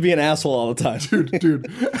don't need to be an asshole all the time. Dude.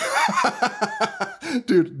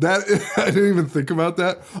 Dude, that I didn't even think about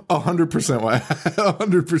that. 100% what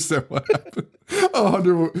 100% what happened.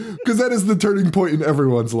 100 because that is the turning point in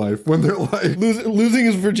everyone's life when they're like losing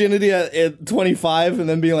his virginity at 25 and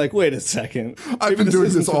then being like, wait a second, I've been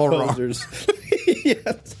doing this all wrong.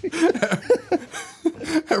 Yes.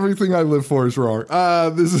 Everything I live for is wrong.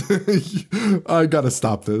 I gotta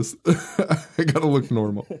stop this. I gotta look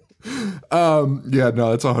normal. Yeah,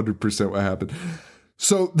 no, that's 100% what happened.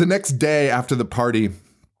 So the next day after the party,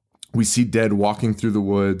 we see Dead walking through the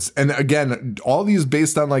woods. And again, all these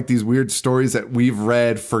based on like these weird stories that we've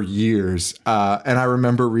read for years. And I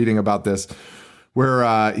remember reading about this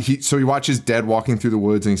where he watches Dead walking through the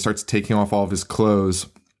woods and he starts taking off all of his clothes.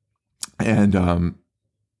 And you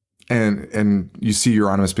see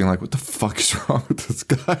Euronymous being like, what the fuck is wrong with this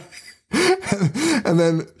guy? And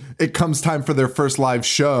then it comes time for their first live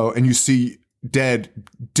show and you see Dead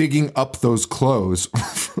digging up those clothes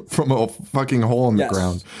from a fucking hole in the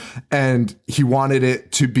ground. And he wanted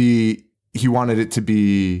it to be he was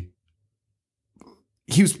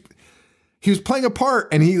playing a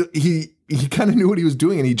part and he kind of knew what he was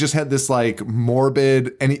doing and he just had this like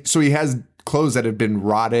morbid so he has clothes that have been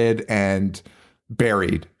rotted and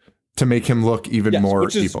buried to make him look even more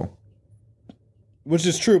evil. Which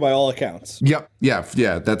is true by all accounts. Yep.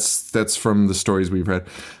 Yeah. That's from the stories we've read.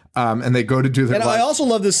 And they go to do their. And I also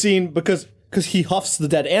love this scene because he huffs the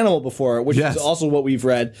dead animal before, which is also what we've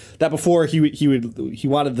read. That before he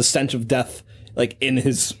wanted the stench of death like in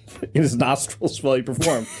his nostrils while he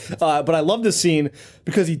performed. But I love this scene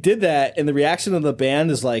because he did that, and the reaction of the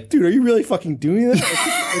band is like, "Dude, are you really fucking doing this?"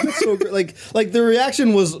 Like, that's so great. Like the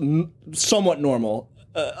reaction was somewhat normal.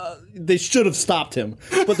 They should have stopped him,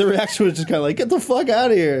 but the reaction was just kind of like, "Get the fuck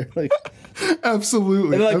out of here!" Like,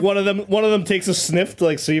 absolutely. And like one of them takes a sniff to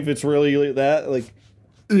like see if it's really that. Like,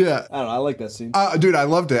 yeah, I don't know. I like that scene, dude. I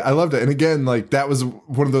loved it. And again, like that was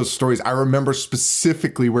one of those stories. I remember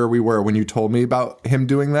specifically where we were when you told me about him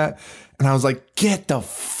doing that, and I was like, "Get the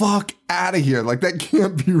fuck out of here!" Like that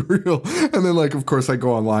can't be real. And then, like, of course, I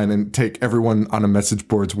go online and take everyone on a message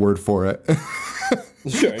board's word for it.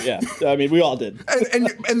 Sure, yeah. I mean, we all did.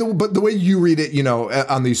 But the way you read it, you know,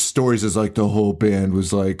 on these stories is like the whole band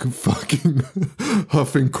was like fucking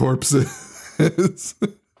huffing corpses.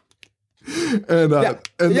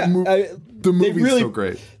 The movie's so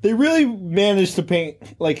great. They really managed to paint,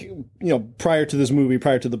 like, you know, prior to this movie,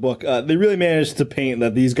 prior to the book, they really managed to paint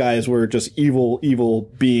that these guys were just evil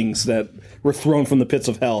beings that were thrown from the pits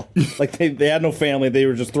of hell. Like, they had no family. They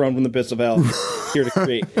were just thrown from the pits of hell here to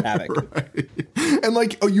create havoc. Right. And,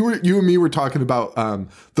 like, you and me were talking about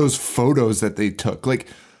those photos that they took. Like,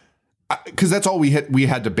 because that's all we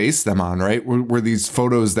had to base them on, right? Were these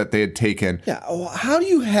photos that they had taken. Yeah. How do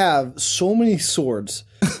you have so many swords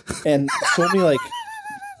and so many like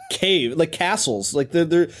castles? Like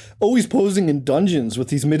they're always posing in dungeons with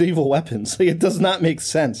these medieval weapons. Like, it does not make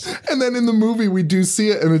sense. And then in the movie we do see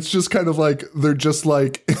it, and it's just kind of like they're just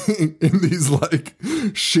like in these like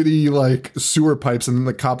shitty like sewer pipes, and then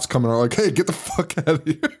the cops come and are like, "Hey, get the fuck out of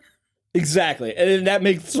here." Exactly, and that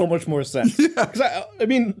makes so much more sense. Yeah, I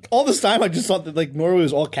mean, all this time I just thought that like Norway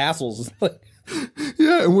was all castles.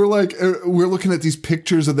 Yeah, and we're looking at these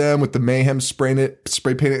pictures of them with the mayhem spray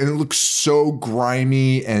painted, and it looks so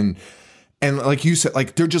grimy and like you said,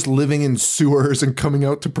 like they're just living in sewers and coming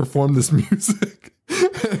out to perform this music.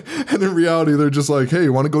 And when in reality, they're just like, hey,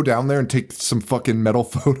 you want to go down there and take some fucking metal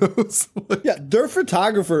photos? Yeah, their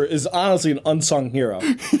photographer is honestly an unsung hero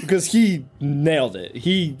because he nailed it.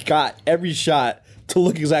 He got every shot to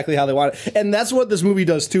look exactly how they want it. And that's what this movie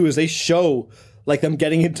does too, is they show like them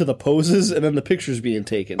getting into the poses and then the pictures being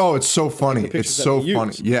taken. Oh, it's so funny. It's so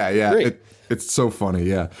funny. Yeah. It's so funny.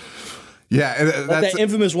 Yeah. Yeah. And that's that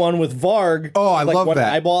infamous one with Varg. Oh, I love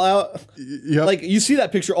that. Eyeball out. Yep. Like you see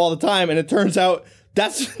that picture all the time and it turns out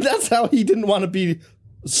that's how he didn't want to be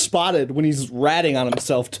spotted when he's ratting on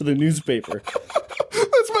himself to the newspaper.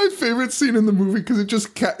 That's my favorite scene in the movie because it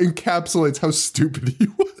just encapsulates how stupid he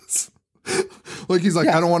was. Like he's like,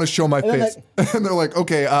 I don't want to show my face. And they're like,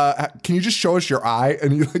 okay, can you just show us your eye?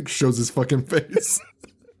 And he like shows his fucking face.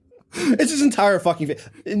 It's his entire fucking face.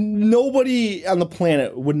 Nobody on the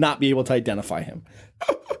planet would not be able to identify him.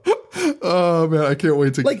 Oh man, I can't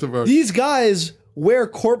wait to get to Varg. These guys wear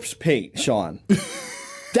corpse paint, Sean.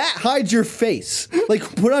 That hides your face.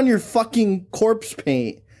 Like, put on your fucking corpse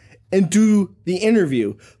paint and do the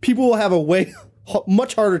interview. People will have a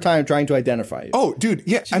much harder time trying to identify you. Oh, dude,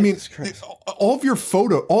 yeah. Jesus Christ. All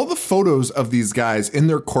the photos of these guys in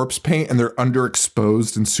their corpse paint and they're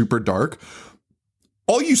underexposed and super dark,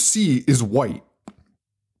 all you see is white.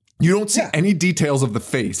 You don't see any details of the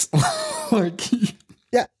face. Like,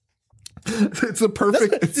 yeah. It's a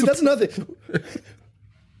perfect... That's another thing.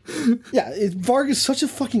 Yeah, Varg is such a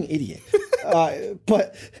fucking idiot.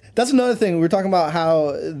 But that's another thing. We were talking about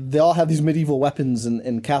how they all have these medieval weapons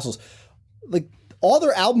and castles. Like, all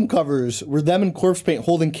their album covers were them in corpse paint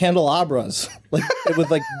holding candelabras, like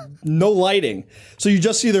with like no lighting. So you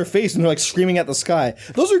just see their face and they're like screaming at the sky.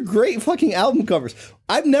 Those are great fucking album covers.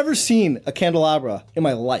 I've never seen a candelabra in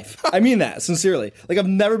my life. I mean that sincerely. Like I've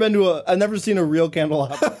never seen a real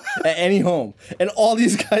candelabra at any home, and all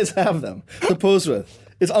these guys have them to pose with.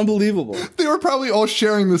 It's unbelievable. They were probably all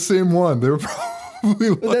sharing the same one. They were probably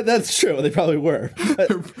like, that's true. They probably were.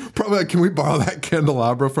 Probably like, can we borrow that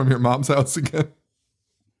candelabra from your mom's house again?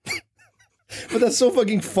 But that's so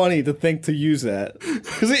fucking funny to think to use that.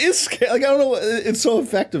 Because it is, like, I don't know, it's so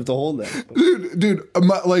effective to hold that. Dude,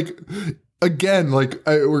 like, again, like,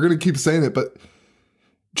 we're going to keep saying it, but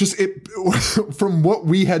just from what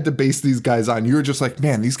we had to base these guys on, you were just like,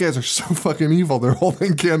 man, these guys are so fucking evil. They're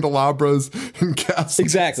holding candelabras and castles.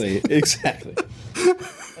 Exactly.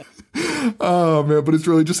 Oh, man, but it's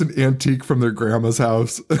really just an antique from their grandma's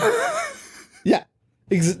house. Yeah.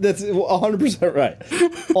 That's 100%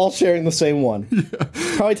 right. All sharing the same one. Yeah.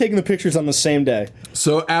 Probably taking the pictures on the same day.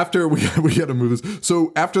 So after we got to move this.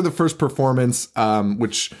 So after the first performance,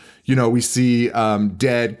 which, you know, we see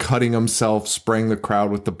Dead cutting himself, spraying the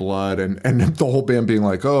crowd with the blood, and the whole band being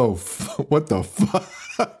like, oh, what the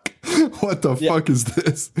fuck? What the fuck is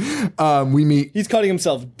this? We meet. He's cutting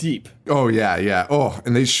himself deep. Oh, yeah. Oh,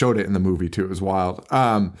 and they showed it in the movie, too. It was wild.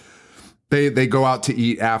 They go out to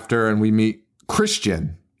eat after, and we meet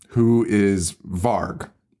Christian, who is Varg,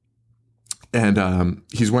 and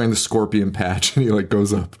he's wearing the scorpion patch, and he like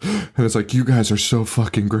goes up and it's like, you guys are so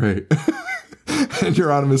fucking great. And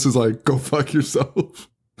Euronymous is like, go fuck yourself,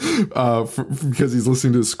 because he's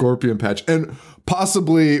listening to the scorpion patch. And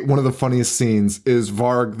possibly one of the funniest scenes is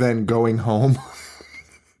Varg then going home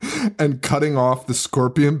and cutting off the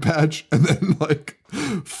scorpion patch and then like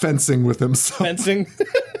fencing with himself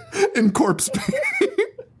in corpse paint.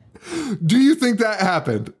 Do you think that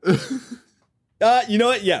happened? You know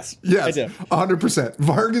what? Yes, I do. 100%.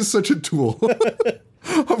 Varg is such a tool.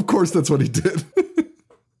 Of course, that's what he did.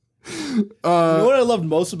 You know what I loved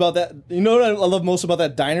most about that? You know what I love most about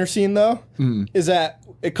that diner scene, though? Is that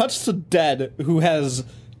it cuts to Dead, who has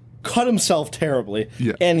cut himself terribly,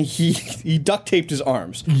 and he duct taped his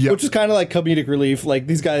arms, which is kind of like comedic relief. Like,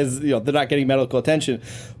 these guys, you know, they're not getting medical attention.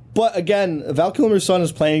 But again, Val Kilmer's son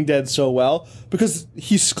is playing Dead so well because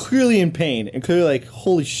he's clearly in pain and clearly like,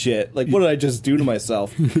 holy shit, like, what did I just do to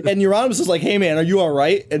myself? And Euronymous is like, hey man, are you all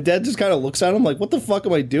right? And Dead just kind of looks at him like, what the fuck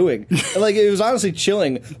am I doing? And like, it was honestly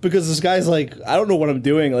chilling because this guy's like, I don't know what I'm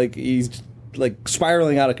doing. Like, he's like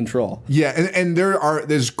spiraling out of control. Yeah, and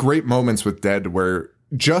there's great moments with Dead where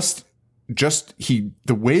just the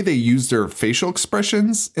way they use their facial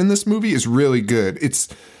expressions in this movie is really good.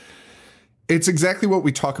 It's exactly what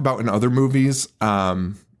we talk about in other movies,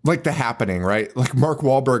 like The Happening, right? Like Mark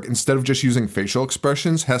Wahlberg, instead of just using facial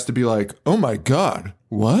expressions, has to be like, oh my God,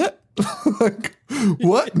 what? Like,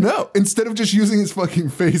 what? No. Instead of just using his fucking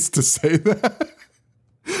face to say that.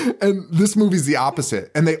 And this movie's the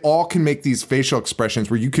opposite. And they all can make these facial expressions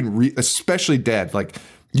where you can especially Dead. Like,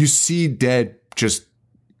 you see Dead just,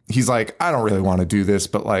 he's like, I don't really want to do this,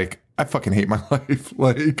 but like, I fucking hate my life.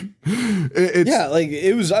 Like, it's Yeah, like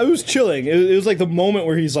I was chilling. It was like the moment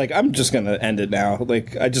where he's like, I'm just gonna end it now.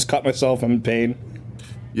 Like I just cut myself. I'm in pain.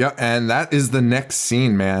 Yeah, and that is the next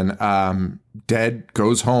scene, man. Dead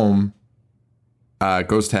goes home,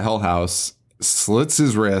 goes to Hell House, slits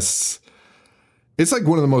his wrists. It's like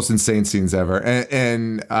one of the most insane scenes ever.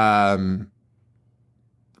 And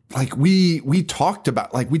like we talk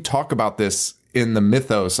about this in the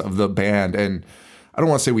mythos of the band, and I don't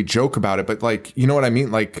want to say we joke about it, but like, you know what I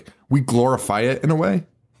mean? Like we glorify it in a way.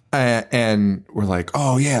 And we're like,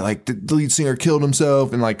 oh yeah, like the lead singer killed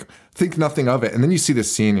himself, and like think nothing of it. And then you see this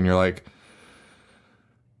scene and you're like,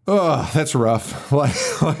 oh, that's rough.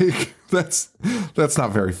 Like that's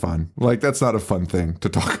not very fun. Like that's not a fun thing to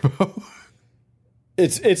talk about.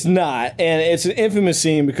 It's not, and it's an infamous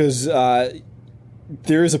scene because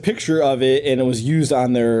there is a picture of it, and it was used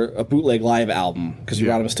on their bootleg live album because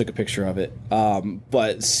Euronymous took a picture of it.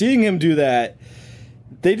 But seeing him do that,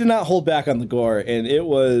 they did not hold back on the gore, and it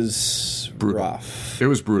was rough. It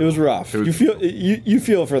was brutal. It was rough. You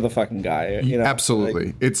feel for the fucking guy. You know?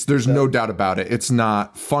 Absolutely. Like, there's no doubt about it. It's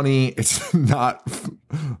not funny. It's not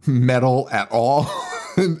metal at all.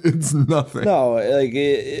 It's nothing. No, like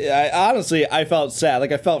I felt sad.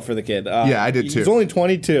 Like I felt for the kid. Yeah, I did too. He's only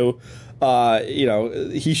 22. You know,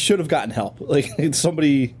 he should have gotten help. Like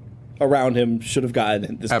somebody around him should have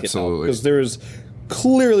gotten this kid help, because there was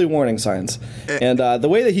clearly warning signs. And the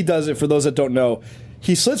way that he does it, for those that don't know,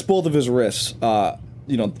 he slits both of his wrists,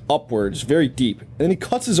 upwards, very deep, and then he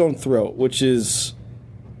cuts his own throat, which is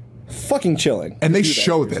fucking chilling. And they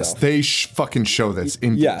show this. They fucking show this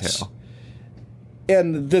in detail.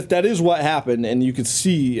 And that is what happened, and you could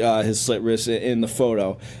see his slit wrist in the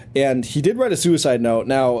photo. And he did write a suicide note.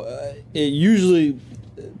 Now, usually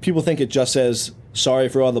people think it just says, sorry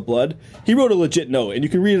for all the blood. He wrote a legit note, and you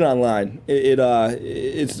can read it online.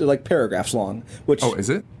 It's like paragraphs long. Which is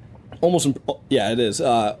it? Almost, yeah, it is.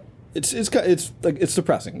 It's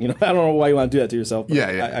depressing. You know, I don't know why you want to do that to yourself. But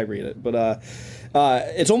I read it, but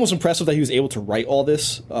it's almost impressive that he was able to write all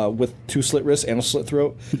this with 2 slit wrists and a slit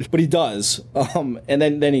throat. But he does, and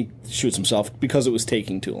then he shoots himself because it was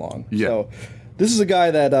taking too long. Yeah. So this is a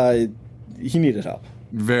guy that he needed help.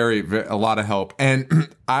 Very, very, a lot of help,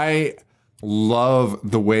 and I love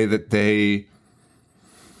the way that they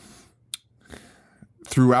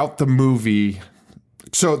throughout the movie.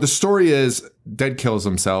 So the story is Dead kills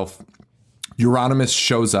himself. Euronymous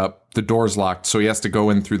shows up. The door's locked, so he has to go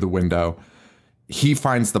in through the window. He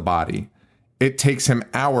finds the body. It takes him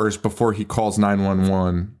hours before he calls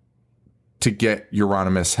 911 to get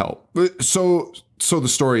Euronymous help. So the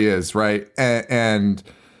story is, right? And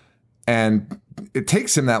it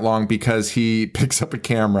takes him that long because he picks up a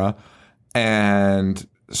camera and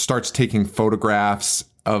starts taking photographs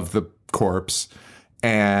of the corpse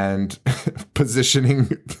and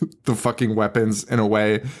positioning the fucking weapons in a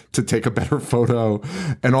way to take a better photo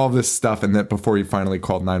and all this stuff. And that before he finally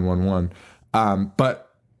called 911. But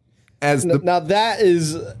now that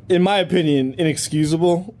is, in my opinion,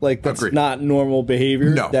 inexcusable. Like that's not normal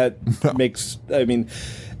behavior. Makes, I mean,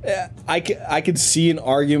 I could see an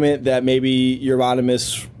argument that maybe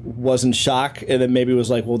Euronymous was in shock and then maybe was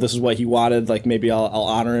like, well, this is what he wanted. Like maybe I'll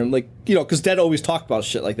honor him. Like, you know, because Dead always talked about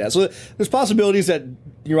shit like that. So there's possibilities that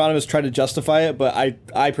Euronymous tried to justify it, but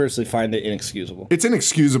I personally find it inexcusable. It's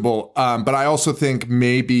inexcusable. But I also think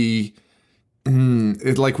maybe,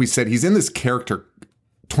 like we said, he's in this character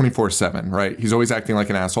 24/7, right? He's always acting like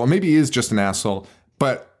an asshole. Maybe he is just an asshole,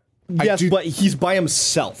 but but he's by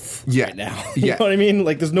himself right now. You know what I mean?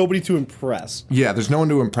 Like, there's nobody to impress. Yeah, there's no one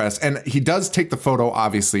to impress. And he does take the photo,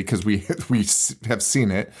 obviously, because we have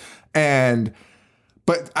seen it.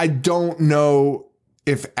 But I don't know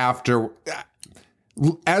if after,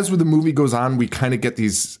 as the movie goes on, we kind of get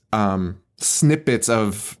these snippets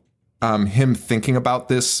of him thinking about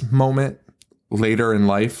this moment later in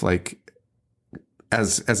life, like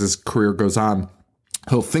as his career goes on.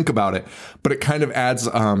 He'll think about it, but it kind of adds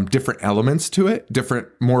different elements to it, different,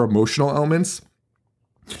 more emotional elements.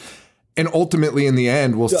 And ultimately, in the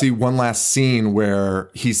end, we'll see one last scene where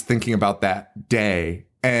he's thinking about that day,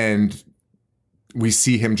 and we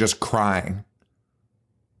see him just crying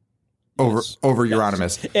over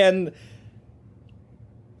Euronymous.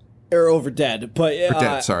 Or over Dead, but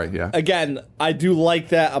Again, I do like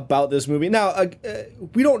that about this movie. Now,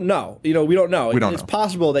 we don't know. We don't know. It's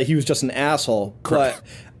possible that he was just an asshole. Correct.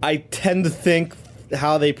 But I tend to think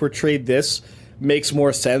how they portrayed this makes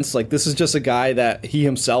more sense. Like, this is just a guy that he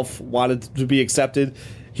himself wanted to be accepted.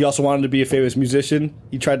 He also wanted to be a famous musician.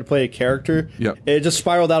 He tried to play a character. Yep. It just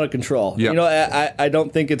spiraled out of control. Yep. I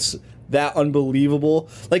don't think it's that unbelievable.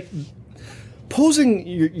 Like, posing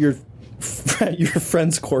your your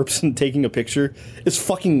friend's corpse and taking a picture is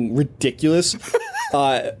fucking ridiculous.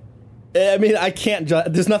 I mean, I can't.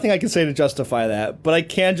 There's nothing I can say to justify that, but I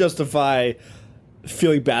can justify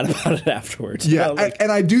feeling bad about it afterwards. Yeah, you know, like,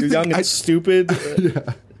 and I do you're think young and stupid.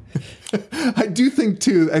 Yeah, I do think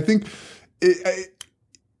too. I think,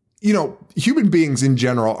 human beings in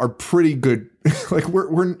general are pretty good. Like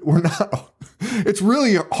we're not. It's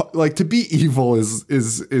really like to be evil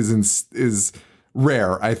is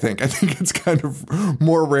rare. I think it's kind of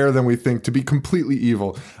more rare than we think to be completely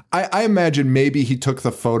evil. I imagine maybe he took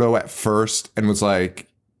the photo at first and was like,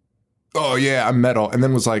 oh yeah, I'm metal. And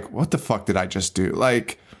then was like, what the fuck did I just do?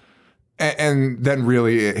 Like, and then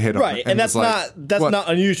really it hit him. Right. And that's not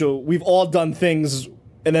unusual. We've all done things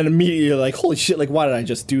and then immediately you're like, holy shit, like, why did I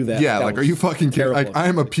just do that? Yeah. That like, are you fucking kidding? Like, I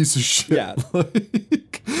am a piece of shit. Yeah.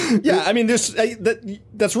 Yeah. I mean,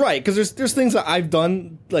 that's right. Cause there's things that I've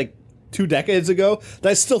done like 2 decades ago that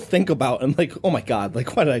I still think about and like, oh my God,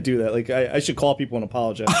 like, why did I do that? Like, I should call people and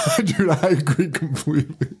apologize. Dude, I agree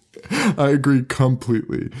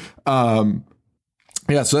completely.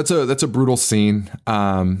 Yeah, so that's a brutal scene.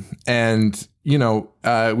 And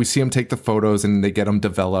we see him take the photos and they get them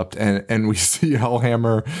developed, and we see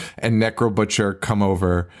Hellhammer and Necro Butcher come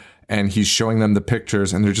over and he's showing them the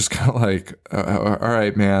pictures and they're just kind of like, all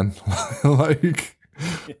right, man. Like,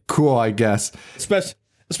 cool, I guess.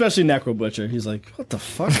 Especially Necro Butcher. He's like, what the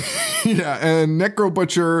fuck? Yeah, and Necro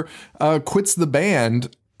Butcher quits the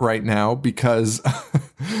band right now because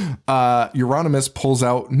Euronymous pulls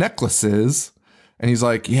out necklaces and he's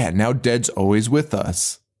like, yeah, now Dead's always with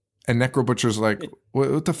us. And Necro Butcher's like,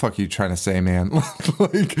 what the fuck are you trying to say, man?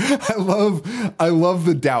 Like, I love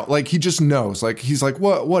the doubt. Like, he just knows. Like, he's like,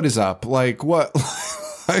 what is up? Like, what?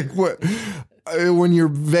 Like, what? When you're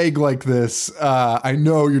vague like this, I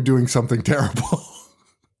know you're doing something terrible.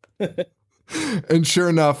 And sure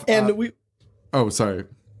enough, oh, sorry.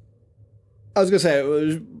 I was gonna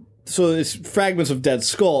say, so it's fragments of Dead's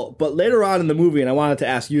skull, but later on in the movie, and I wanted to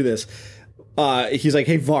ask you this, he's like,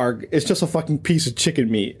 hey, Varg, it's just a fucking piece of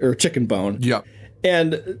chicken meat or chicken bone. Yeah.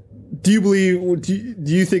 And do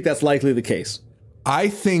you think that's likely the case? I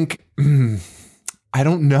think, I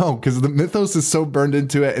don't know, because the mythos is so burned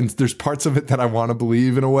into it, and there's parts of it that I want to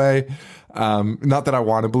believe in a way. Not that I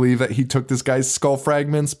want to believe that he took this guy's skull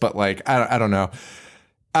fragments, but like, I don't know.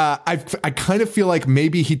 I kind of feel like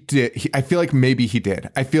maybe he did. I feel like maybe he did.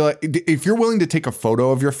 I feel like if you're willing to take a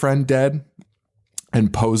photo of your friend dead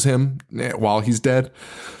and pose him while he's dead,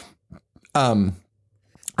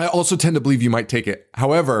 I also tend to believe you might take it.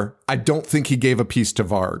 However, I don't think he gave a piece to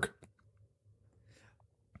Varg.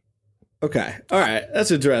 Okay. All right.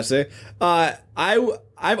 That's interesting.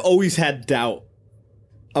 I've always had doubt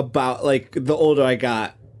about, like, the older I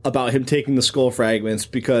got, about him taking the skull fragments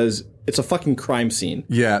because it's a fucking crime scene.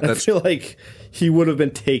 Yeah. I feel like he would have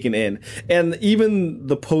been taken in. And even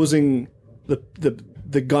the posing,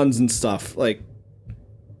 the guns and stuff, like,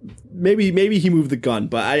 maybe he moved the gun,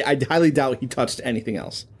 but I highly doubt he touched anything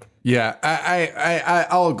else. Yeah,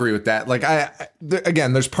 I'll agree with that. Like,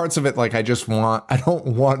 again, there's parts of it like I don't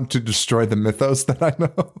want to destroy the mythos that I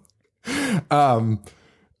know,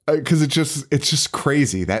 because it's just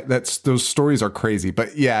crazy. That's those stories are crazy.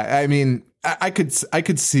 But yeah, I mean, I could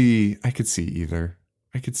see either.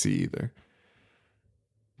 I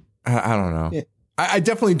don't know. Yeah. I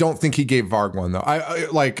definitely don't think he gave Varg one though.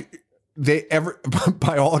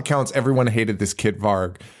 By all accounts, everyone hated this kid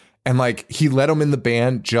Varg. And like, he let him in the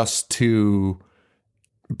band just to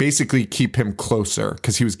basically keep him closer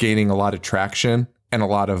because he was gaining a lot of traction and a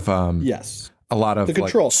lot of a lot of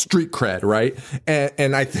like street cred, right?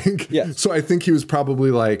 And I think so. I think he was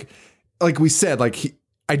probably like we said, like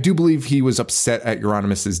I do believe he was upset at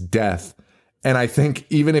Euronymous' death, and I think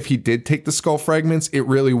even if he did take the skull fragments, it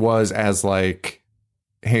really was as like,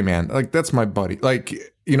 hey man, like that's my buddy, like,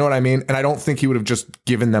 you know what I mean? And I don't think he would have just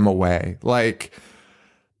given them away, like.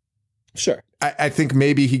 Sure. I think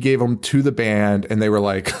maybe he gave them to the band and they were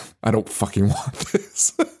like, I don't fucking want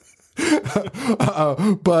this. But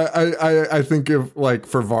I think if like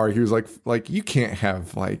for Varg, he was like, you can't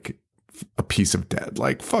have like a piece of Dead.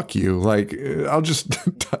 Like, fuck you. Like, I'll just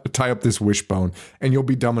tie up this wishbone and you'll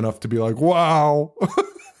be dumb enough to be like, wow.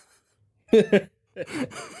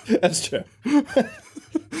 That's true.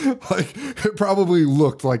 Like, it probably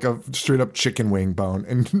looked like a straight up chicken wing bone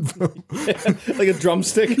and like a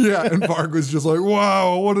drumstick. Yeah, and Varg was just like,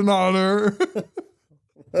 wow, what an honor.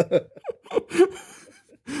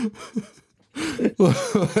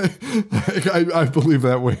 Like, I believe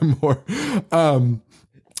that way more.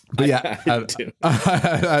 But yeah,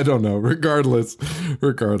 I don't know. Regardless,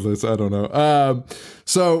 I don't know.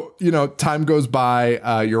 So, time goes by.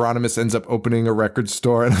 Euronymous ends up opening a record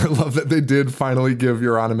store. And I love that they did finally give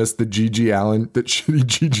Euronymous the that shitty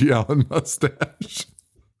Gigi Allen mustache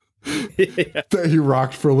that he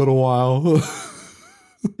rocked for a little while.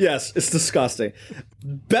 Yes, it's disgusting.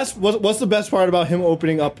 What's the best part about him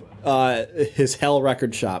opening up his Hell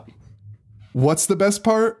record shop? What's the best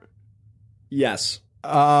part? Yes.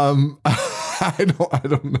 I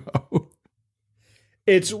don't know.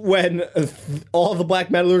 It's when all the black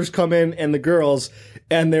metalers come in and the girls,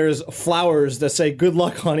 and there's flowers that say "Good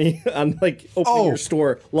luck, honey" on opening your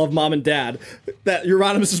store. Love, mom and dad. That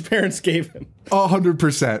Euronymous' parents gave him.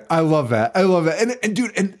 100%. I love that. And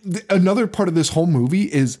dude, another part of this whole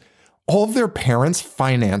movie is all of their parents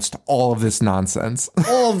financed all of this nonsense.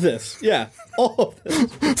 All of this, yeah. All of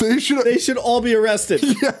this. They should all be arrested.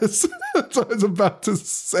 Yes, that's what I was about to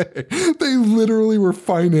say. They literally were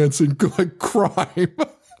financing crime.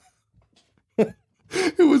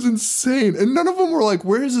 It was insane. And none of them were like,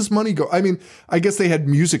 where does this money go? I mean, I guess they had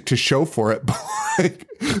music to show for it, but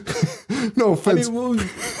no offense.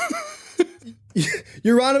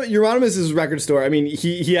 Euronymous' record store, I mean,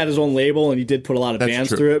 he had his own label and he did put a lot of bands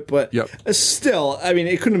through it, but still, I mean,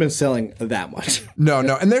 it couldn't have been selling that much. No.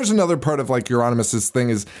 And there's another part of Euronymous' thing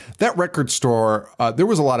is that record store, there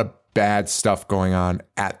was a lot of bad stuff going on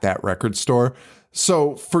at that record store.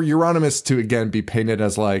 So for Euronymous to, again, be painted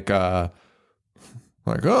as oh,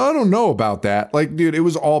 I don't know about that. Dude, it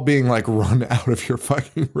was all being run out of your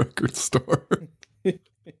fucking record store.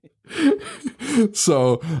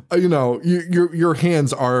 So, your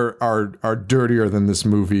hands are dirtier than this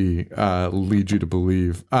movie lead you to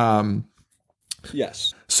believe.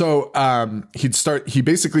 Yes. So he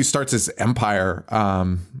basically starts his empire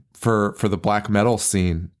for the black metal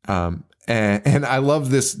scene. And I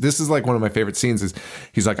love this. This is one of my favorite scenes is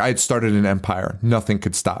he's like, I had started an empire. Nothing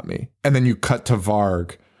could stop me. And then you cut to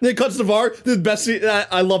Varg. It cuts to Varg. The best scene.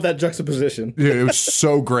 I love that juxtaposition. Dude, it was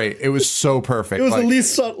so great. It was so perfect. It was the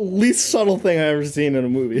least subtle thing I've ever seen in a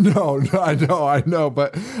movie. No, I know.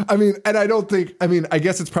 But I mean, and I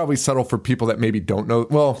guess it's probably subtle for people that maybe don't know.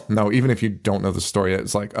 Well, no, even if you don't know the story,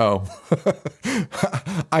 it's oh,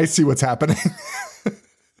 I see what's happening.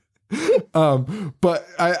 But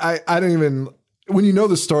I don't even, when you know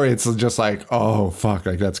the story, it's just oh, fuck,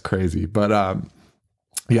 that's crazy. But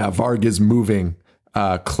yeah, Varg is moving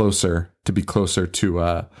closer to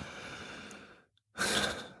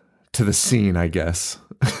the scene, I guess.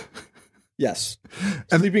 Yes.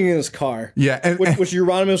 Sleeping in his car. Yeah. And, which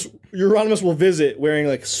Euronymous will visit wearing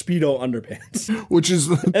Speedo underpants. Which is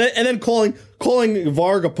and then calling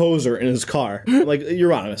Varg a poser in his car.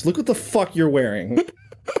 Euronymous, look what the fuck you're wearing.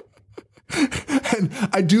 And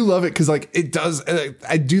I do love it because it does.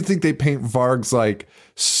 I do think they paint Varg's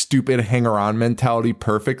stupid hanger-on mentality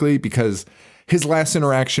perfectly, because his last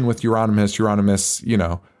interaction with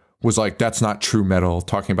Euronymous, was that's not true metal,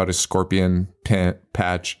 talking about his scorpion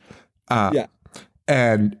patch. Yeah.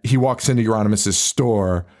 And he walks into Euronymous'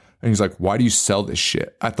 store and he's like, why do you sell this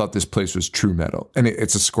shit? I thought this place was true metal. And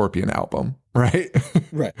it's a Scorpion album, right?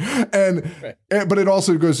 Right. But it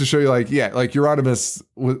also goes to show you Euronymous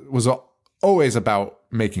was always about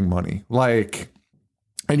making money.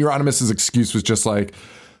 And Euronymous' excuse was just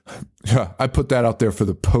yeah, I put that out there for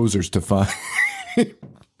the posers to find.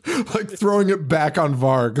 Throwing it back on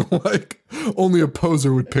Varg. Only a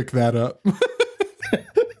poser would pick that up.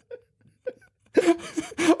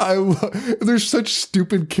 They're such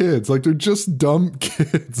stupid kids. They're just dumb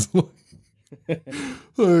kids.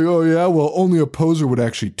 Oh yeah, well, only a poser would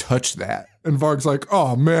actually touch that. And Varg's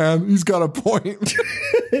oh man, he's got a point.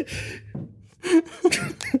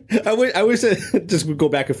 I wish I just would go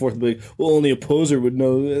back and forth and be well, only a poser would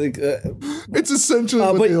know. It's essentially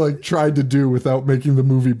what they tried to do without making the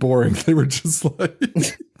movie boring. They were just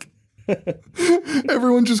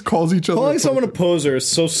everyone just calls each other. Calling someone a poser is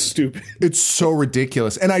so stupid. It's so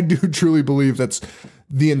ridiculous. And I do truly believe that's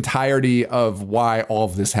the entirety of why all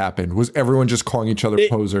of this happened, was everyone just calling each other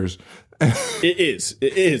posers. It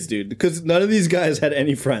is, dude. Because none of these guys had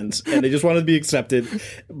any friends and they just wanted to be accepted.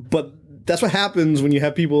 But that's what happens when you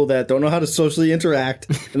have people that don't know how to socially interact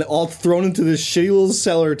and they're all thrown into this shitty little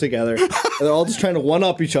cellar together. And they're all just trying to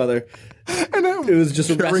one-up each other. And it was just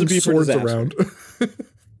a recipe for disaster. Around.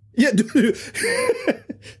 Yeah, dude.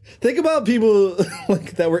 Think about people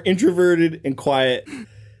that were introverted and quiet.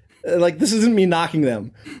 This isn't me knocking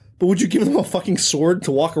them. But would you give them a fucking sword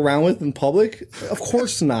to walk around with in public? Of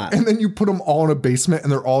course not. And then you put them all in a basement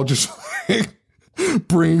and they're all just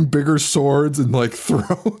bringing bigger swords and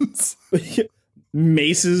thrones.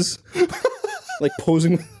 Maces.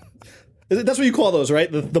 Posing. That's what you call those, right?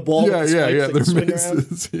 The ball. Yeah, with the yeah, spikes yeah. that They're can swing around.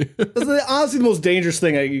 maces. Yeah. That's honestly the most dangerous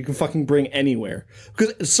thing you can fucking bring anywhere,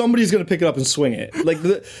 because somebody's gonna pick it up and swing it. Like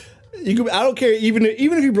I don't care. Even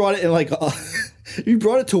if you brought it in if you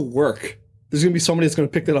brought it to work, there's gonna be somebody that's gonna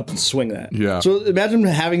pick that up and swing that. Yeah. So imagine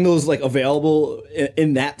having those like available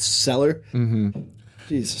in that cellar. Mm-hmm.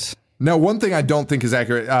 Jesus. Now, one thing I don't think is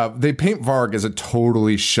accurate. They paint Varg as a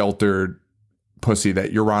totally sheltered pussy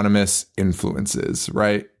that Euronymous influences,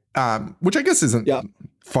 right? Which I guess isn't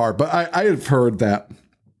far, but I have heard that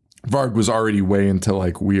Varg was already way into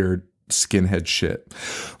like weird skinhead shit.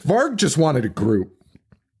 Varg just wanted a group.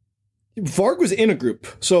 Varg was in a group,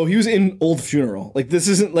 so he was in Old Funeral. Like, this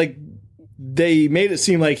isn't like they made it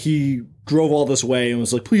seem like he drove all this way and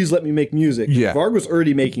was like, please let me make music. Yeah. Varg was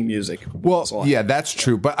already making music. Well, yeah, that's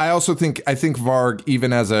true. But I also think Varg,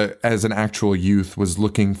 even as an actual youth, was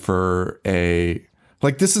looking for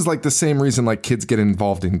this is like the same reason like kids get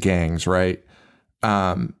involved in gangs, right?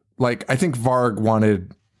 Like I think Varg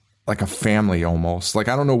wanted like a family almost. Like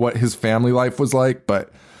I don't know what his family life was like,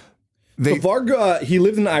 but Varg, he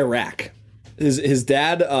lived in Iraq. His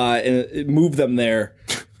dad moved them there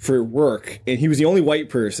for work, and he was the only white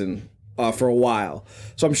person for a while.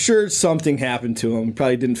 So I'm sure something happened to him.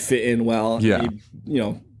 Probably didn't fit in well. Yeah.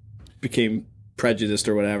 He, became prejudiced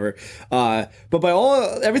or whatever. But by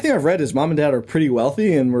everything I've read, his mom and dad are pretty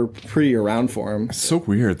wealthy and were pretty around for him. It's so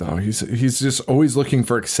weird though. He's just always looking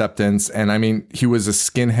for acceptance. And I mean, he was a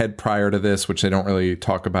skinhead prior to this, which they don't really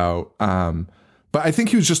talk about. But I think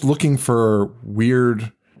he was just looking for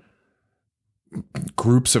weird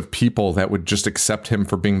groups of people that would just accept him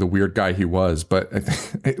for being the weird guy he was. But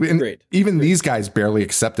even these guys barely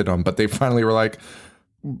accepted him, but they finally were like,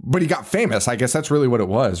 but he got famous. I guess that's really what it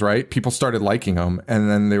was, right? People started liking him, and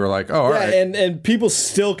then they were like, oh, all right. And people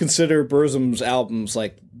still consider Burzum's albums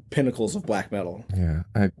like pinnacles of black metal. Yeah.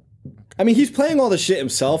 I mean, he's playing all the shit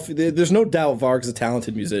himself. There's no doubt Varg's a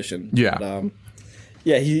talented musician. Yeah. But,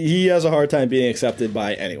 he has a hard time being accepted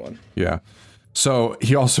by anyone. Yeah. So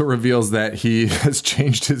he also reveals that he has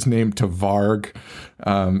changed his name to Varg,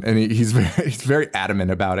 and he's very adamant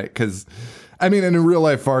about it because, I mean, in real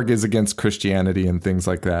life, Varg is against Christianity and things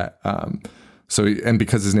like that. And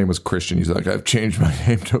because his name was Christian, he's like, I've changed my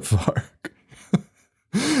name to Varg.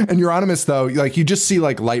 And Euronymous, though, like you just see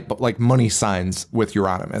like money signs with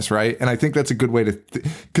Euronymous, right? And I think that's a good way to,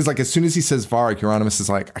 because like as soon as he says Varg, Euronymous is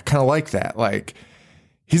like, I kind of like that, like.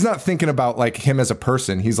 He's not thinking about like him as a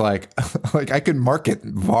person. He's like I could market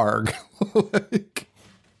Varg.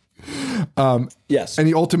 Yes. And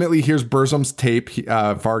he ultimately hears Burzum's tape.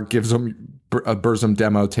 Varg gives him a Burzum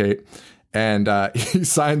demo tape, and he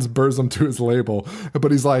signs Burzum to his label.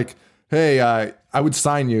 But he's like, "Hey, I would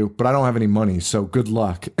sign you, but I don't have any money, so good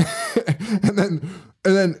luck." and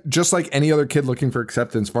then just like any other kid looking for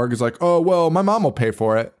acceptance, Varg is like, "Oh well, my mom will pay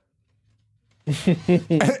for it."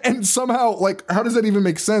 and somehow, like, how does that even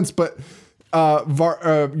make sense? But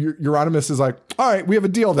Euronymous is like, all right, we have a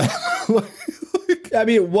deal then. I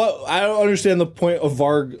mean, I don't understand the point of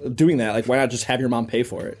Varg doing that. Like, why not just have your mom pay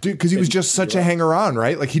for it? Dude, because he was just such a hanger-on,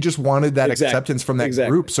 right? Like, he just wanted that acceptance from that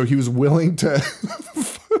group, so he was willing to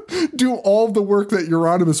do all the work that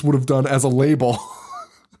Euronymous would have done as a label.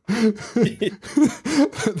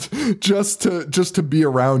 just to be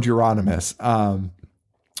around Euronymous.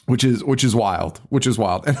 Which is wild,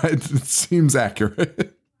 and it seems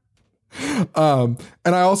accurate. And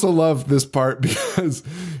I also love this part because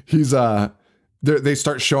he's they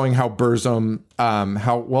start showing how Burzum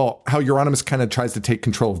how Euronymous kind of tries to take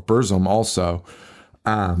control of Burzum also,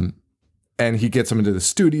 and he gets him into the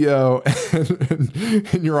studio, and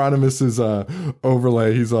Euronymous'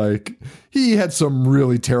 overlay, he's like, he had some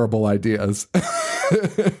really terrible ideas,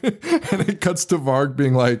 and it cuts to Varg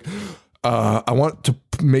being like, I want to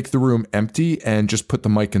make the room empty and just put the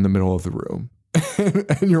mic in the middle of the room.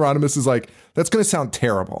 And Euronymous is like, that's going to sound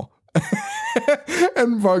terrible.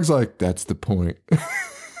 And Varg's like, that's the point.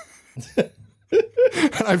 And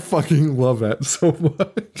I fucking love that so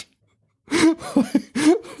much.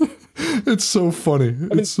 It's so funny.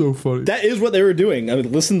 It's so funny. That is what they were doing. I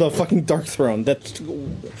mean, listen to fucking Dark Throne. The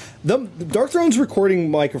Dark Throne's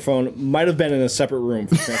recording microphone might have been in a separate room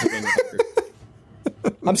for Transylvania Records.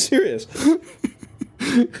 I'm serious.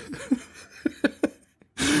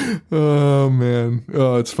 Oh man,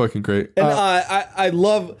 oh, it's fucking great. And I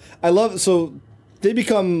love. So they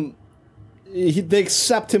become. They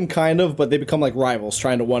accept him kind of, but they become like rivals,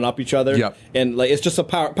 trying to one up each other. Yep. And like it's just a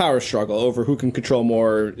power struggle over who can control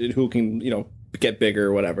more, who can get bigger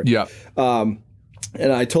or whatever. Yeah. And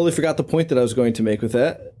I totally forgot the point that I was going to make with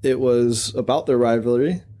that. It was about their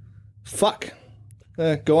rivalry. Fuck.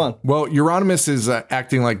 Go on. Well, Euronymous is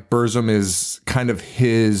acting like Burzum is kind of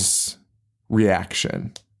his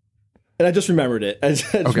reaction. And I just remembered it. I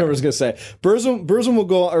just remember what I was going to say. Burzum will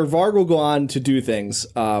go, or Varg will go on to do things.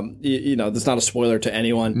 That's not a spoiler to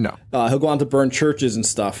anyone. No. He'll go on to burn churches and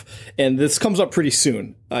stuff. And this comes up pretty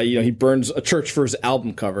soon. He burns a church for his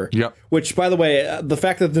album cover. Yep. Which, by the way, the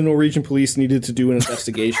fact that the Norwegian police needed to do an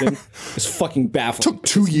investigation is fucking baffling. Took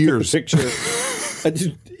 2 years. Picture.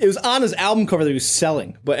 It was on his album cover that he was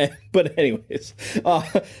selling, but anyways,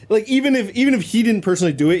 even if he didn't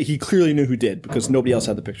personally do it, he clearly knew who did because nobody else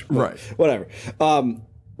had the picture. Right. Whatever.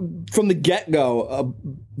 From the get go,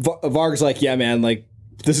 Varg's like, yeah, man, like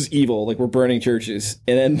this is evil. Like we're burning churches,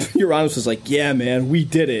 and then Euronymous was like, yeah, man, we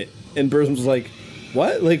did it, and Burzum was like,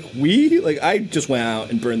 what? Like we? Like I just went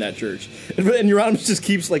out and burned that church, and Euronymous just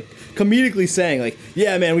keeps like comedically saying like,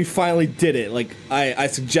 yeah, man, we finally did it. Like I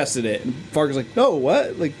suggested it, and Varg's like, no,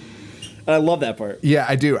 what? Like, and I love that part. Yeah,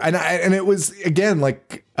 I do, and it was again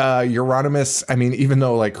like Euronymous. I mean, even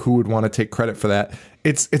though like who would want to take credit for that?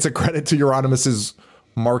 It's a credit to Euronymous'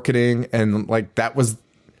 marketing, and like that was,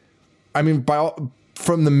 I mean,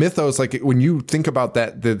 from the mythos, like when you think about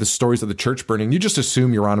that, the stories of the church burning, you just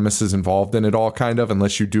assume Euronymous is involved in it all, kind of,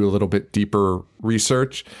 unless you do a little bit deeper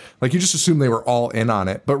research. Like you just assume they were all in on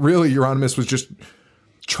it, but really Euronymous was just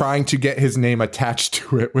trying to get his name attached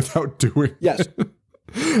to it without doing. Yes,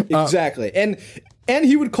 exactly. And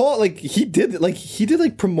he would call it like he did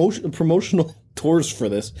promotional tours for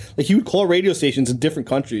this. Like he would call radio stations in different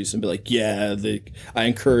countries and be like, yeah, I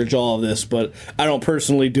encourage all of this, but I don't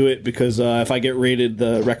personally do it because if I get raided,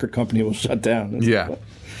 the record company will shut down. Yeah,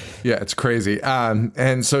 it's crazy.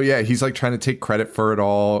 And so, yeah, he's like trying to take credit for it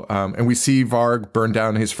all. And we see Varg burn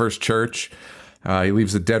down his first church. He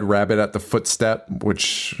leaves a dead rabbit at the footstep,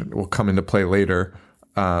 which will come into play later.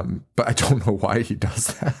 But I don't know why he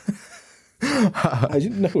does that.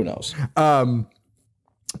 Who knows?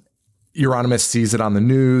 Euronymous sees it on the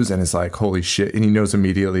news and is like, holy shit. And he knows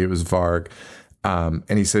immediately it was Varg. And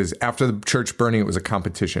he says, after the church burning, it was a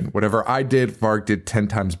competition. Whatever I did, Varg did 10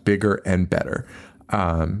 times bigger and better.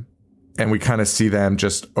 And we kind of see them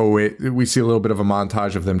just we see a little bit of a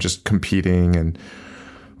montage of them just competing and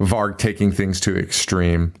Varg taking things to the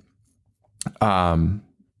extreme.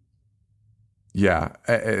 Yeah,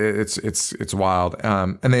 it's wild.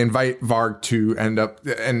 And they invite Varg to end up,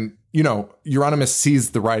 and Euronymous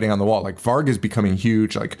sees the writing on the wall. Like Varg is becoming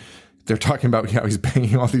huge. Like they're talking about how he's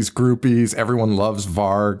banging all these groupies. Everyone loves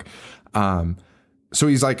Varg. So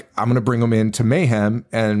he's like, I'm going to bring him into Mayhem,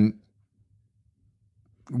 and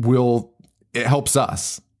it helps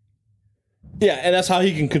us. Yeah, and that's how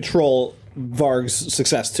he can control Varg's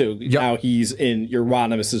success too. Yep. Now he's in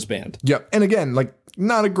Euronymous' band. Yep. And again, like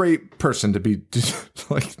not a great person to be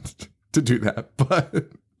like to do that, but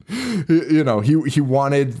he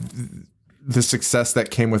wanted the success that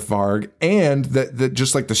came with Varg, and that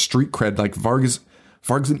just like the street cred. Like Varg's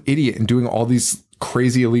an idiot and doing all these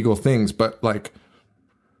crazy illegal things, but like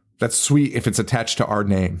that's sweet if it's attached to our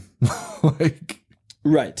name. Like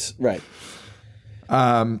right.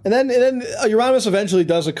 And then Euronymous eventually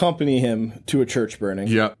does accompany him to a church burning.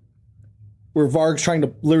 Yep. Where Varg's trying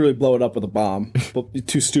to literally blow it up with a bomb, but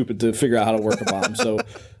too stupid to figure out how to work a bomb. So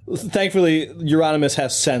thankfully, Euronymous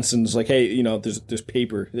has sense and is like, hey, there's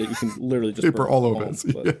paper that you can literally just paper all over this.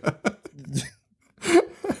 Yeah.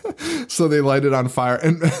 So they light it on fire.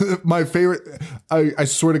 And my favorite, I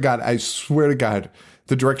swear to God,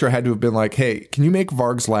 the director had to have been like, hey, can you make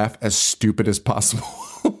Varg's laugh as stupid as possible?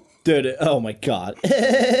 Dude, oh my God.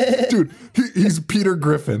 Dude, he's Peter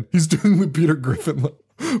Griffin. He's doing the Peter Griffin.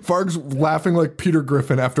 Varg's laughing like Peter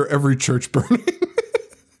Griffin after every church burning.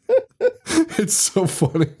 It's so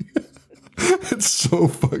funny. It's so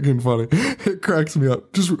fucking funny. It cracks me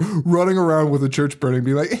up. Just running around with a church burning,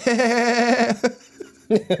 being like,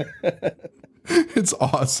 it's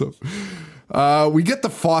awesome. We get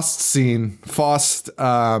the Faust scene. Faust,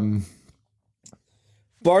 Bard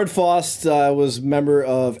Faust was member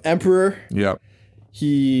of Emperor. Yep.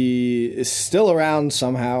 He is still around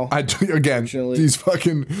somehow. These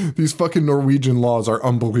fucking Norwegian laws are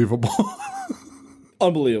unbelievable.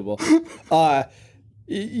 Unbelievable. The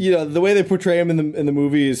way they portray him in the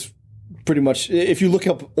movie is pretty much, if you look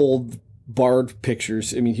up old Bard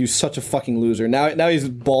pictures, I mean, he was such a fucking loser. Now he's a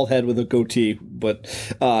bald head with a goatee, but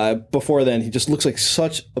before then he just looks like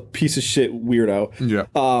such a piece of shit weirdo. Yeah.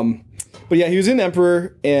 But yeah, he was in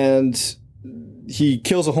Emperor and he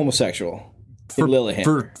kills a homosexual.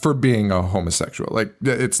 For being a homosexual. Like,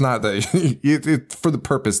 it's not that it's for the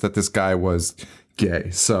purpose that this guy was gay.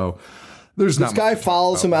 So this guy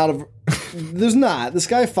follows him out of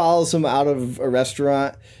a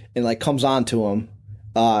restaurant and like comes on to him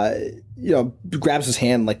grabs his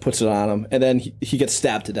hand, like puts it on him, and then he gets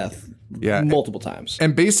stabbed to death. Yeah, multiple times.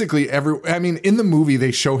 And basically in the movie,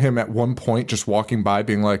 they show him at one point just walking by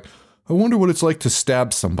being like, I wonder what it's like to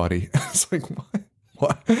stab somebody. It's like,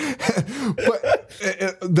 what? But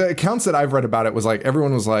the accounts that I've read about it was like,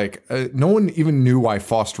 everyone was like, no one even knew why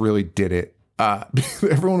Faust really did it.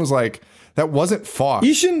 Everyone was like, that wasn't Faust.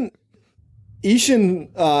 Ishin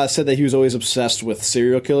said that he was always obsessed with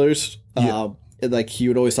serial killers. Yeah. Like he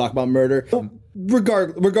would always talk about murder.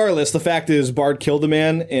 Regardless, the fact is Bard killed a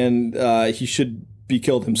man, and he should be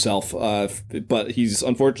killed himself. But he's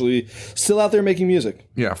unfortunately still out there making music.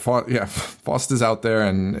 Yeah, Faust is out there,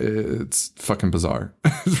 and it's fucking bizarre.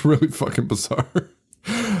 It's really fucking bizarre.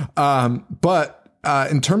 But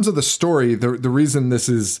in terms of the story, the reason this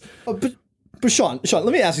is, but Sean, let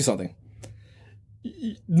me ask you something.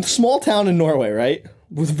 Small town in Norway, right,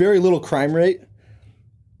 with very little crime rate.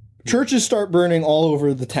 Churches start burning all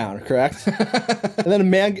over the town, correct? And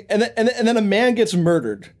then a man gets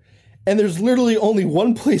murdered, and there's literally only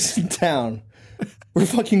one place in town where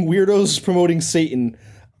fucking weirdos promoting Satan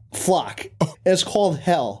flock, and it's called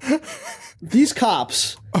Hell. These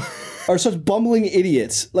cops are such bumbling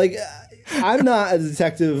idiots. Like, I'm not a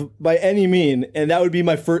detective by any mean, and that would be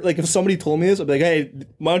my first. Like, if somebody told me this, I'd be like, "Hey,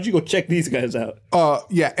 why don't you go check these guys out?"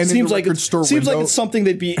 Yeah, and seems in the like record store seems window, like it's something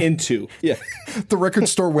they'd be into. Yeah, the record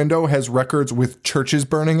store window has records with churches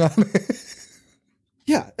burning on it.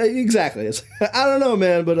 Yeah, exactly. It's, I don't know,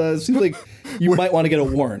 man, but it seems like you might want to get a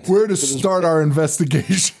warrant. Where to start our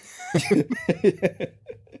investigation?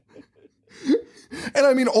 And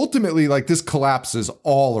I mean, ultimately, like, this collapses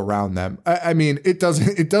all around them. I mean, it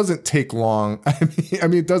doesn't take long. I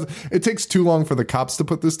mean, it takes too long for the cops to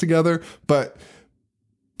put this together, but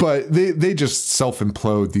they just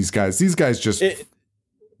self-implode, these guys. These guys just,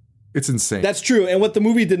 it's insane. That's true. And what the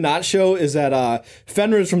movie did not show is that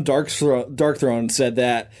Fenris from Dark Throne said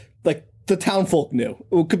that, like, the townfolk knew,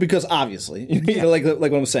 because obviously, like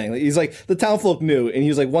what I'm saying, like, he's like, the townfolk knew, and he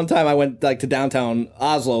was like, one time I went like to downtown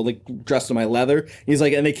Oslo, like dressed in my leather. He's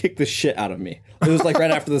like, and they kicked the shit out of me. It was like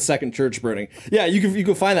right after the second church burning. Yeah, you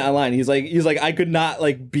can find that online. He's like, I could not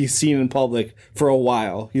like be seen in public for a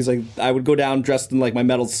while. He's like, I would go down dressed in like my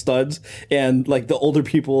metal studs, and like the older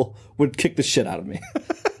people would kick the shit out of me.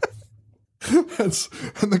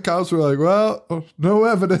 And the cops were like, well, no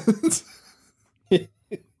evidence.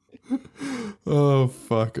 Oh,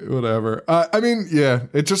 fuck, whatever. I mean, yeah,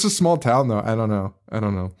 it's just a small town, though. I don't know.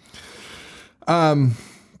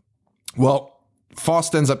 Well,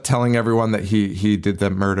 Faust ends up telling everyone that he did the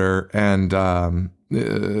murder, and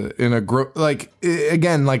in a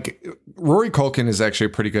again, like, Rory Culkin is actually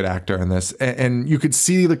a pretty good actor in this, and you could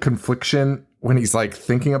see the confliction when he's like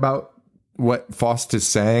thinking about what Faust is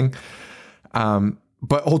saying,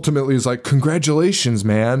 but ultimately he's like, congratulations,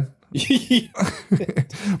 man.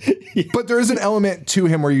 But there is an element to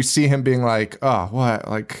him where you see him being like, oh,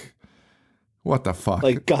 what the fuck?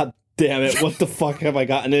 Like, God damn it, what the fuck have I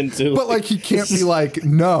gotten into? But like, he can't be like,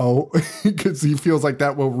 no, because he feels like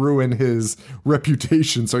that will ruin his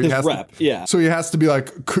reputation. So he has to be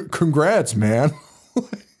like, congrats, man.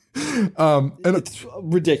 And it's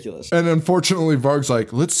ridiculous. And unfortunately, Varg's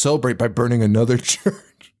like, let's celebrate by burning another church.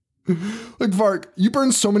 Like, Varg, you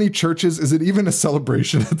burn so many churches. Is it even a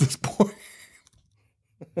celebration at this point?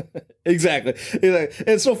 Exactly. And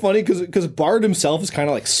it's so funny because Bard himself is kind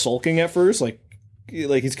of like sulking at first, like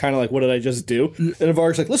he's kind of like, what did I just do? And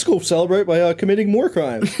Varg's like, let's go celebrate by committing more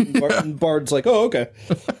crimes. And Bard's like, oh, okay.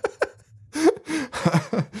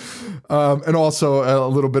 And also a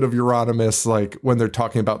little bit of Euronymous, like when they're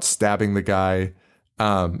talking about stabbing the guy,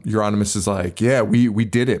 Euronymous is like, yeah, we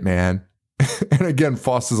did it, man. And again,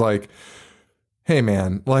 Faust is like, hey,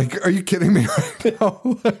 man, like, are you kidding me right now?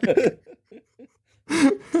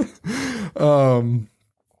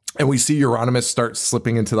 And we see Euronymous start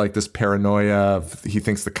slipping into like this paranoia of, he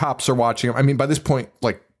thinks the cops are watching him. I mean, by this point,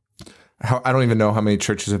 like, I don't even know how many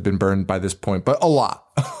churches have been burned by this point, but a lot.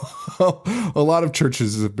 A lot of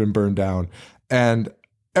churches have been burned down. And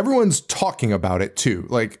everyone's talking about it, too.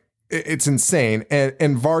 Like, it's insane.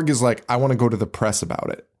 And Varg is like, I want to go to the press about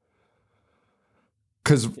it.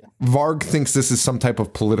 Because Varg thinks this is some type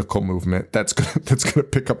of political movement that's gonna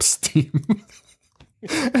pick up steam.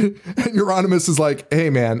 And Euronymous is like, hey,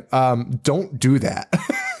 man, don't do that.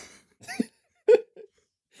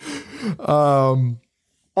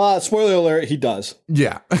 Spoiler alert, he does.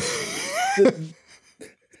 Yeah.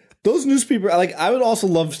 those newspaper, like, I would also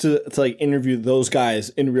love to like interview those guys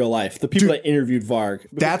in real life. The people that interviewed Varg.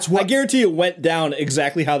 That's what I guarantee it went down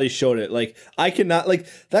exactly how they showed it. Like, I cannot, like,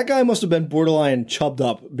 that guy must have been borderline chubbed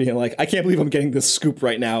up, being like, I can't believe I'm getting this scoop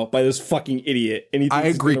right now by this fucking idiot. And he thinks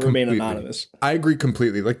he's going to remain anonymous. I agree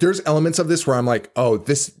completely. Like, there's elements of this where I'm like, oh,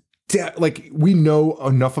 this, like, we know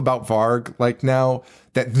enough about Varg, like, now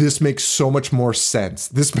that this makes so much more sense.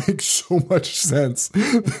 This makes so much sense.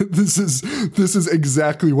 This is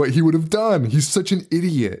exactly what he would have done. He's such an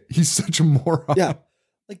idiot. He's such a moron. Yeah.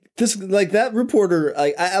 Like that reporter,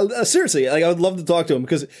 I seriously, like, I would love to talk to him,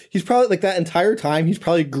 because he's probably, like, that entire time, he's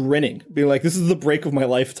probably grinning, being like, this is the break of my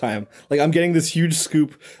lifetime. Like, I'm getting this huge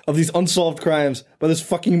scoop of these unsolved crimes by this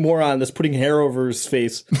fucking moron that's putting hair over his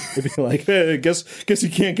face. And being like, hey, guess you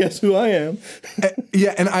can't guess who I am.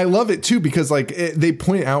 Yeah, and I love it too, because, like, they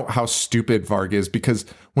point out how stupid Varg is, because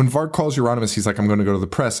when Varg calls Euronymous, he's like, I'm going to go to the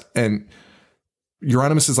press, and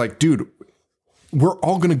Euronymous is like, dude, we're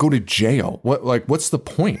all going to go to jail. What's the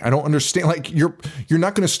point? I don't understand. Like, you're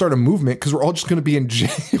not going to start a movement because we're all just going to be in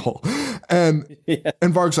jail. And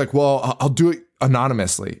Varg's like, well, I'll do it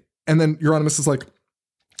anonymously. And then Euronymous is like,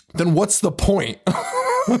 then what's the point?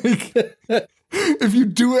 Like, if you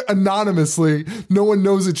do it anonymously, no one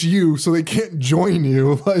knows it's you, so they can't join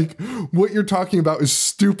you. Like, what you're talking about is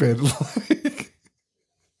stupid. Like,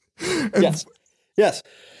 Yes.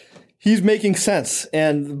 He's making sense,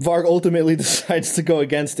 and Varg ultimately decides to go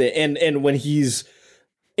against it. And when he's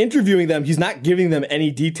interviewing them, he's not giving them any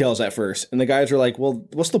details at first. And the guys are like, well,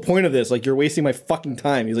 what's the point of this? Like, you're wasting my fucking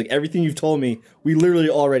time. He's like, everything you've told me, we literally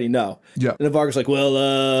already know. Yeah. And then Varg's like, well,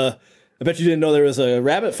 I bet you didn't know there was a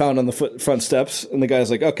rabbit found on the front steps. And the guy's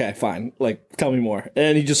like, okay, fine. Like, tell me more.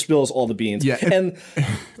 And he just spills all the beans. Yeah. And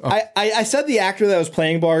I said the actor that was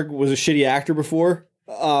playing Varg was a shitty actor before.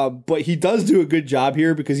 But he does do a good job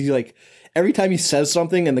here, because he's like, every time he says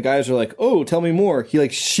something and the guys are like, oh, tell me more, he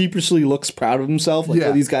like sheepishly looks proud of himself. Like,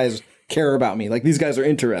 oh, these guys care about me. Like, these guys are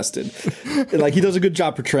interested. And, like, he does a good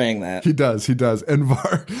job portraying that. He does. And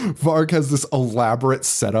Varg has this elaborate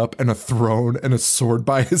setup and a throne and a sword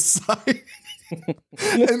by his side.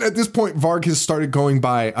 And at this point, Varg has started going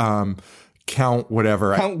by Count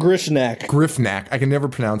Griffnack. I can never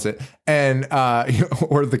pronounce it. And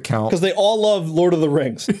or the Count, because they all love Lord of the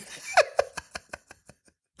Rings.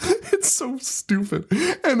 It's so stupid.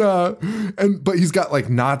 And but he's got like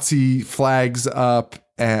Nazi flags up,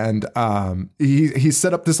 and he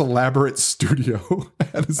set up this elaborate studio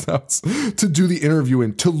at his house to do the interview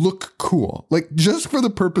in, to look cool, like just for the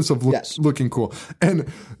purpose of looking cool.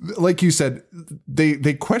 And like you said,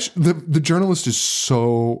 they question the journalist is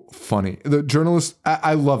so funny. The journalist,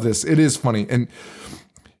 I love this. It is funny. And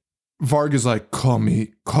Varg is like, call me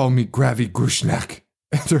Gravy Grushnak.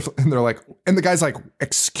 And they're like, and the guy's like,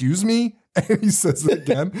 excuse me? And he says it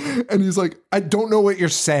again. And he's like, I don't know what you're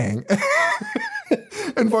saying.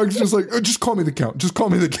 And Varg's just like, oh, just call me the Count. Just call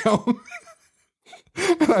me the Count.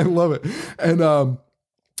 And I love it. And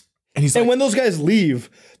he's like, when those guys leave,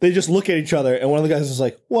 they just look at each other, and one of the guys is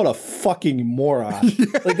like, what a fucking moron. Yeah.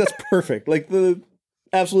 Like, that's perfect. Like,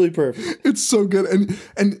 absolutely perfect. It's so good.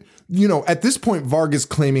 And you know, at this point, Varg is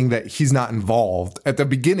claiming that he's not involved. At the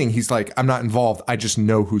beginning, he's like, I'm not involved. I just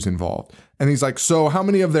know who's involved. And he's like, so how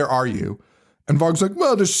many of there are you? And Varg's like,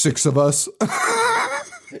 well, there's 6 of us.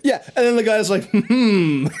 Yeah. And then the guy's like, Yeah.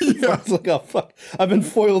 Varg's like, oh, fuck. I've been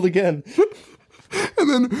foiled again. And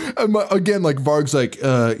then again, like, Varg's like,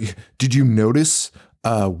 did you notice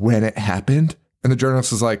when it happened? And the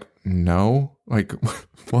journalist is like, no. Like,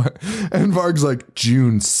 what? And Varg's like,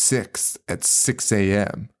 June 6th at 6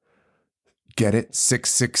 a.m. Get it?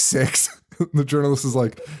 666. The journalist is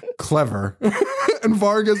like, clever. And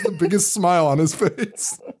Varg has the biggest smile on his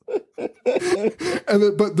face. But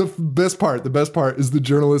the best part is the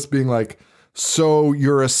journalist being like, so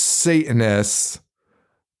you're a Satanist?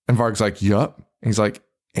 And Varg's like, yup. And he's like,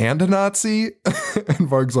 and a Nazi? And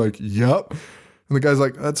Varg's like, yup. And the guy's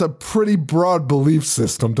like, that's a pretty broad belief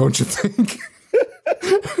system, don't you think?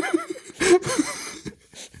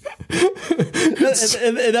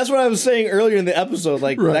 And that's what I was saying earlier in the episode.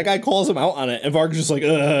 Like, right. That guy calls him out on it, and Varg's just like,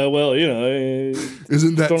 well, you know.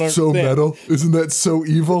 Isn't that so metal? Isn't that so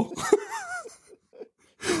evil?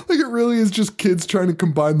 Like, it really is just kids trying to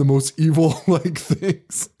combine the most evil, like,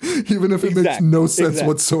 things, even if it makes no sense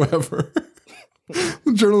whatsoever.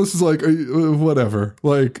 The journalist is like, whatever.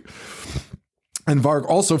 Like, and Varg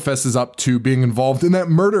also fesses up to being involved in that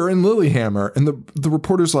murder in Lilyhammer. And the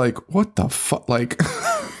reporter's like, what the fuck? Like,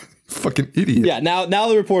 fucking idiot. Yeah, now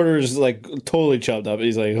the reporter is like totally chubbed up.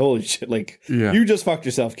 He's like, holy shit, like, you just fucked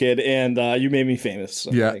yourself, kid, and you made me famous.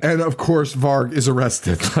 So, yeah, like, and of course Varg is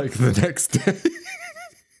arrested like the next day.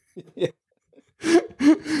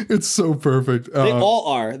 It's so perfect. They all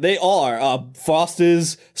are. They all are. Faust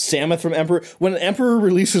is, Samuth from Emperor. When Emperor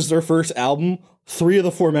releases their first album, 3 of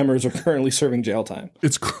the 4 members are currently serving jail time.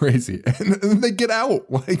 It's crazy. And they get out.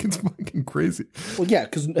 Like, it's fucking crazy. Well, yeah,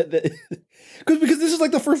 because this is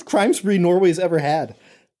like the first crime spree Norway's ever had.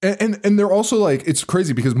 And they're also like, it's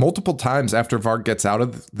crazy because multiple times after Varg gets out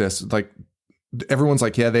of this, like, everyone's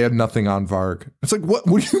like, yeah, they had nothing on Varg. It's like, what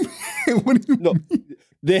do you mean? What do you mean?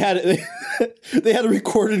 They had a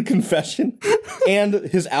recorded confession and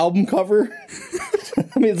his album cover.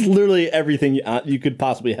 I mean, it's literally everything you could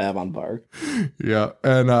possibly have on Varg. Yeah,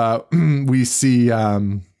 and we see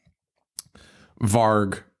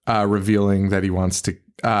Varg revealing that he wants to,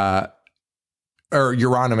 or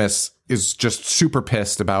Euronymous is just super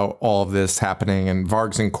pissed about all of this happening, and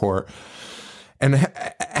Varg's in court, and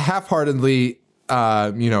half-heartedly,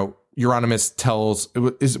 Euronymous tells,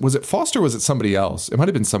 was it Faust or was it somebody else? It might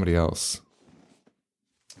have been somebody else.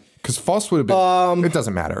 Because Faust would have been, it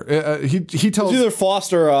doesn't matter. He tells... It's either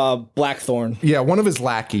Faust or Blackthorn. Yeah, one of his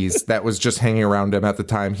lackeys that was just hanging around him at the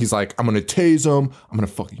time. He's like, I'm going to tase him. I'm going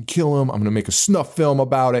to fucking kill him. I'm going to make a snuff film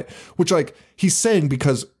about it. Which, like, he's saying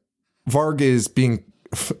because Varg is being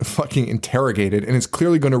fucking interrogated and it's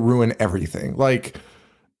clearly going to ruin everything. Like...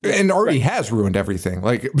 And already has ruined everything,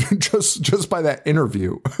 like just by that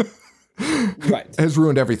interview, right? Has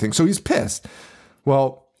ruined everything. So he's pissed.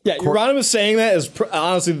 Well, yeah, Euronymous saying that is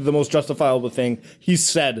honestly the most justifiable thing he's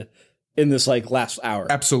said in this like last hour.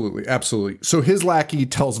 Absolutely, absolutely. So his lackey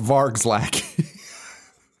tells Varg's lackey,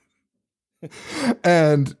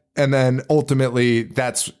 and then ultimately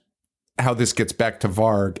that's how this gets back to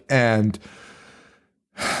Varg, and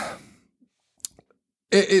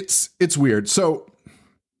it's weird. So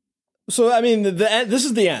I mean, this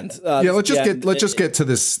is the end. Let's just get to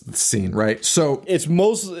this scene, right? So it's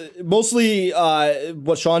mostly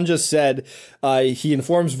what Sean just said. He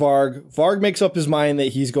informs Varg. Varg makes up his mind that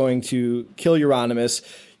he's going to kill Euronymous.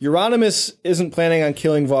 Euronymous isn't planning on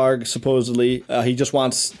killing Varg. Supposedly, he just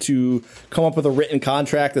wants to come up with a written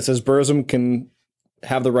contract that says Burzum can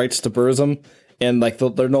have the rights to Burzum, and like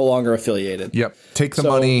they're no longer affiliated. Yep, take the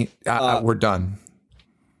money. We're done.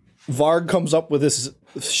 Varg comes up with this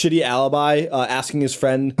shitty alibi, asking his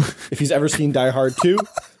friend if he's ever seen Die Hard 2,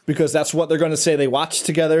 because that's what they're going to say they watched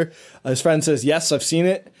together. His friend says, yes, I've seen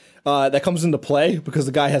it. That comes into play because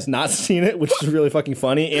the guy has not seen it, which is really fucking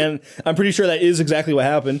funny. And I'm pretty sure that is exactly what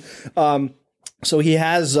happened. So he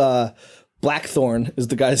has Blackthorn is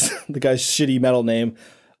the guy's shitty metal name,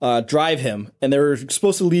 drive him. And they were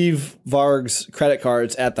supposed to leave Varg's credit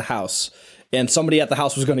cards at the house. And somebody at the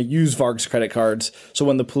house was going to use Varg's credit cards. So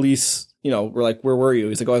when the police, were like, where were you?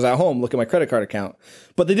 He's like, I was at home. Look at my credit card account.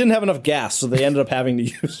 But they didn't have enough gas, so they ended up having to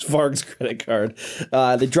use Varg's credit card.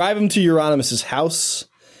 They drive him to Euronymous' house.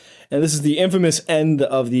 And this is the infamous end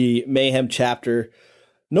of the Mayhem chapter.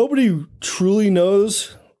 Nobody truly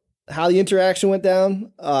knows how the interaction went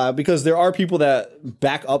down, because there are people that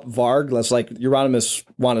back up Varg. That's like Euronymous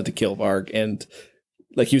wanted to kill Varg, and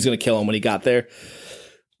like he was going to kill him when he got there.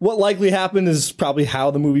 What likely happened is probably how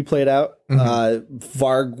the movie played out. Mm-hmm.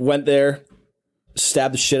 Varg went there,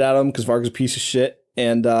 stabbed the shit out of him because Varg's a piece of shit,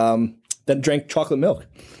 and then drank chocolate milk.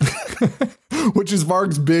 Which is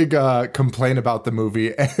Varg's big complaint about the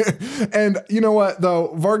movie. And you know what,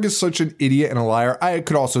 though? Varg is such an idiot and a liar. I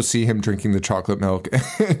could also see him drinking the chocolate milk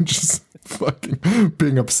and just fucking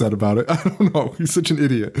being upset about it. I don't know. He's such an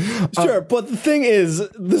idiot. Sure, but the thing is,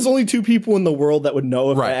 there's only 2 people in the world that would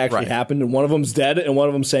know if that actually happened, and one of them's dead, and one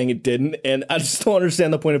of them's saying it didn't. And I just don't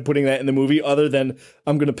understand the point of putting that in the movie, other than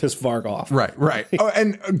I'm going to piss Varg off. Right. Oh,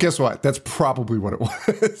 and guess what? That's probably what it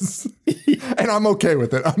was. And I'm okay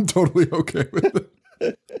with it. I'm totally okay with it.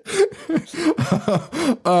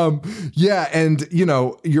 And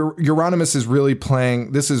Euronymous is really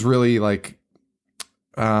playing. This is really like.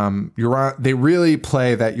 They really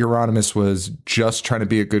play that Euronymous was just trying to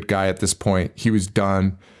be a good guy at this point. He was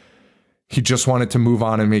done. He just wanted to move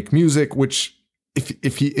on and make music, which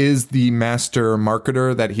if he is the master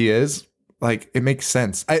marketer that he is, like, it makes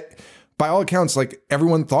sense. By all accounts, like,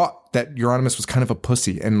 everyone thought that Euronymous was kind of a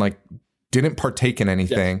pussy and like didn't partake in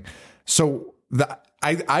anything. Yeah. So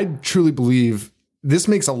I truly believe this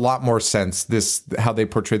makes a lot more sense. How they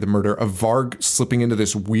portray the murder of Varg slipping into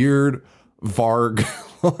this weird Varg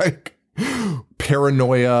like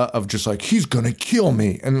paranoia of just like, he's gonna kill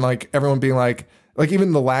me, and like everyone being like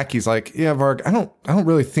even the lackey's like, yeah, Varg, I don't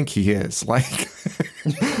really think he is, like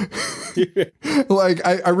like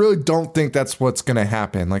I really don't think that's what's gonna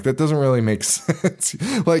happen. Like, that doesn't really make sense.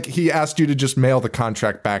 Like, he asked you to just mail the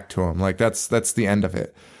contract back to him. Like, that's the end of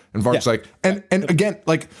it. And Varg's like, and again,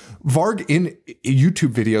 like Varg in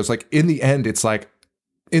YouTube videos, like in the end, it's like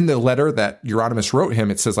in the letter that Euronymous wrote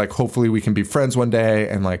him, it says like, hopefully we can be friends one day.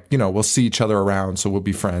 And like, you know, we'll see each other around. So we'll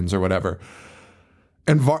be friends or whatever.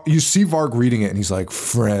 And you see Varg reading it and he's like,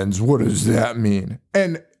 friends, what does that mean?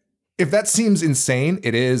 And if that seems insane,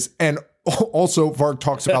 it is. And also Varg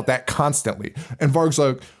talks about that constantly. And Varg's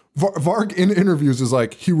like, Varg in interviews is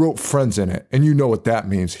like, he wrote friends in it. And you know what that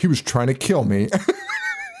means. He was trying to kill me.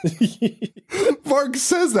 Varg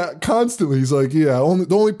says that constantly. He's like, yeah, the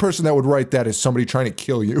only person that would write that is somebody trying to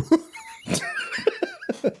kill you.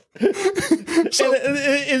 So,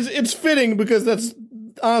 and it's fitting because that's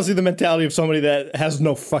honestly the mentality of somebody that has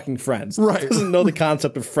no fucking friends. Right. Doesn't know the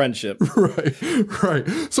concept of friendship. Right.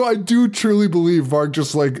 So I do truly believe Varg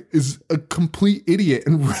just like is a complete idiot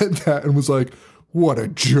and read that and was like, what a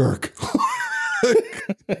jerk.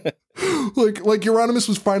 like Euronymous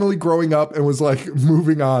was finally growing up and was like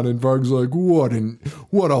moving on, and Varg's like,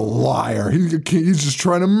 what a liar. He's just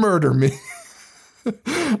trying to murder me.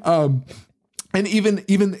 And even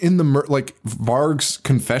in the like Varg's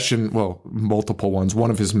confession, well, multiple ones,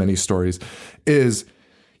 one of his many stories is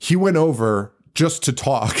he went over just to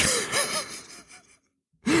talk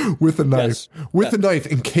with a knife, a knife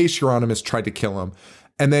in case Euronymous tried to kill him.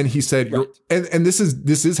 And then he said, right. and this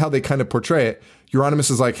is how they kind of portray it.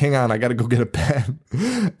 Euronymous is like, hang on, I got to go get a pen.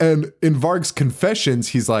 And in Varg's confessions,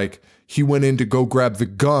 he's like, he went in to go grab the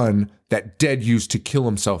gun that Dead used to kill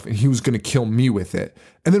himself, and he was going to kill me with it.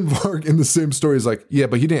 And then Varg in the same story is like, yeah,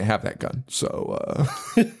 but he didn't have that gun. So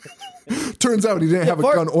turns out he didn't have a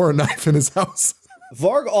gun or a knife in his house.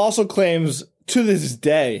 Varg also claims to this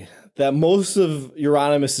day that most of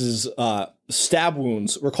Euronymous' stab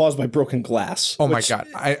wounds were caused by broken glass. Oh my God.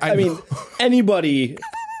 I mean, anybody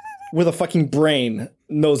with a fucking brain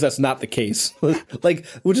knows that's not the case. Like,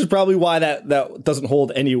 which is probably why that doesn't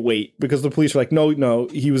hold any weight, because the police are like, no,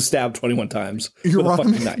 he was stabbed 21 times with a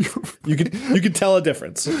fucking knife. You could tell a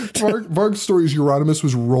difference. Varg's story is Euronymous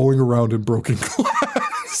was rolling around in broken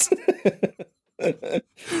glass.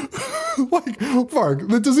 Like, Varg,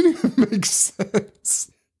 that doesn't even make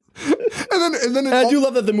sense. And then I do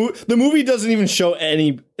love that the movie doesn't even show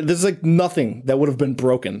any. There's like nothing that would have been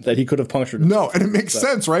broken that he could have punctured. No, and it makes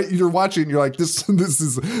sense, right? You're watching, and you're like, this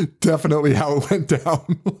is definitely how it went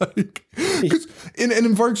down. Like, because in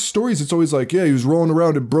Varg's stories, it's always like, yeah, he was rolling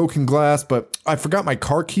around in broken glass, but I forgot my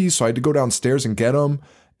car keys, so I had to go downstairs and get them.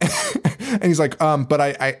 And he's like, but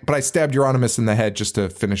I stabbed Euronymous in the head just to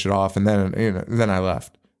finish it off, and then I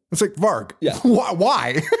left. It's like, Varg, yeah,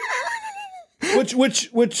 why?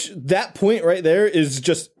 Which that point right there is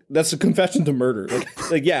just, that's a confession to murder.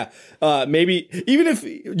 Like yeah, maybe even if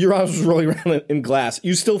Euronymous was rolling around in glass,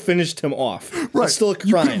 you still finished him off. Right. That's still a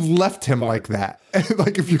crime. You could have left him like that.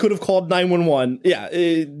 Like if you could have called 911. Yeah,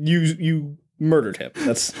 you murdered him.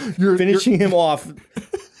 That's finishing him off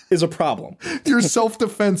is a problem. Your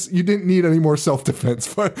self-defense, you didn't need any more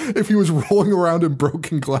self-defense, but if he was rolling around in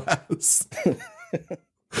broken glass.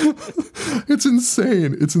 It's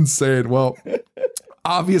insane. It's insane. Well,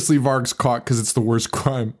 obviously Varg's caught because it's the worst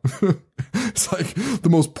crime. It's like the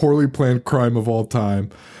most poorly planned crime of all time.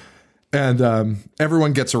 And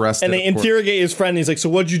everyone gets arrested. And they interrogate his friend. And he's like, so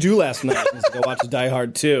what'd you do last night? He's like, I watched Die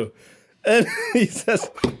Hard 2. And he says,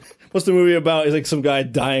 what's the movie about? He's like, some guy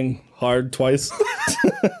dying hard twice.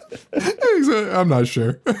 I'm not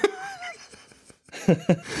sure.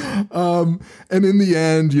 And in the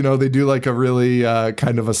end, they do like a really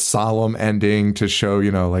kind of a solemn ending to show,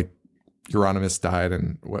 like Euronymous died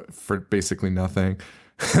and for basically nothing.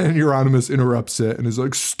 And Euronymous interrupts it and is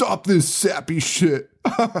like, stop this sappy shit.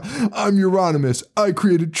 I'm Euronymous. I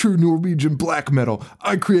created true Norwegian black metal.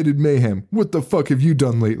 I created mayhem. What the fuck have you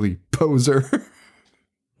done lately, poser?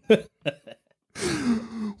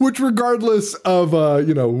 Which, regardless of,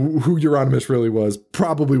 who Euronymous really was,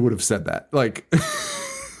 probably would have said that. Like,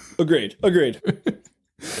 Agreed.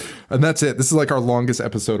 And that's it. This is like our longest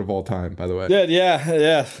episode of all time, by the way.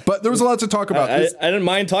 Yeah. But there was a lot to talk about. I didn't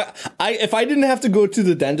mind talking. If I didn't have to go to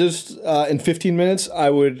the dentist in 15 minutes,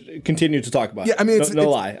 I would continue to talk about it. Yeah, I mean, it's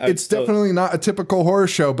lie. It's definitely not a typical horror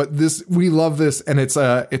show, but we love this, and it's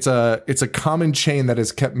a common chain that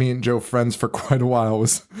has kept me and Joe friends for quite a while.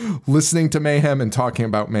 Was listening to Mayhem and talking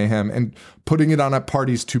about Mayhem and putting it on at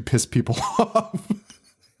parties to piss people off.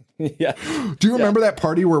 Yeah. Do you remember that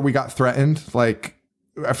party where we got threatened? Like,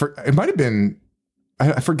 it might have been,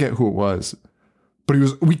 I forget who it was, but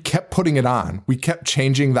we kept putting it on. We kept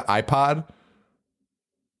changing the iPod.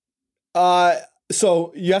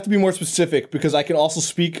 So you have to be more specific, because I can also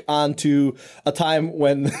speak on to a time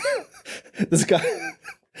when this guy,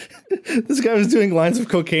 This guy was doing lines of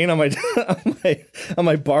cocaine on my on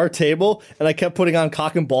my bar table, and I kept putting on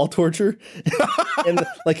cock and ball torture. And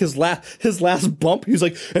like his last bump, he was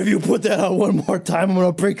like, "If you put that on one more time, I'm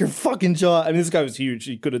gonna break your fucking jaw." I mean, this guy was huge.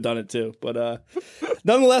 He could have done it too, but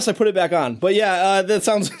nonetheless, I put it back on. But yeah, that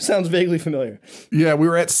sounds vaguely familiar. Yeah, we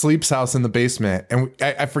were at Sleep's house in the basement, and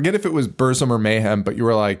I forget if it was Burzum or Mayhem, but you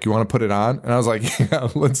were like, "You want to put it on?" And I was like, "Yeah,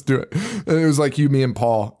 let's do it." And it was like you, me, and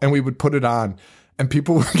Paul, and we would put it on. And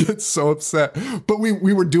people would get so upset. But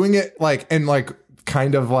we were doing it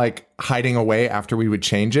kind of hiding away after we would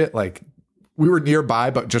change it. Like we were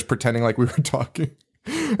nearby, but just pretending like we were talking.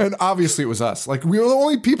 And obviously it was us. Like we were the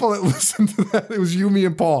only people that listened to that. It was you, me,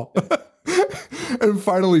 and Paul. And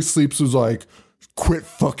finally Sleeps was like, "Quit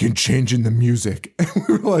fucking changing the music." And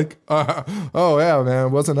we were like, "Oh yeah, man, it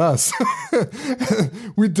wasn't us."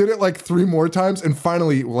 We did it like 3 more times. And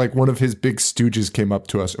finally, like one of his big stooges came up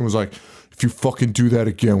to us and was like, "If you fucking do that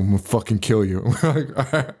again, I'm gonna fucking kill you." And we're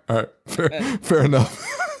like, all right, fair enough.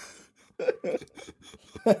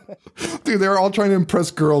 Dude, they were all trying to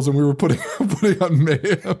impress girls, and we were putting on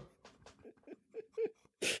Mayhem.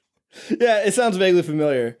 Yeah, it sounds vaguely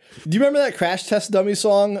familiar. Do you remember that Crash Test Dummy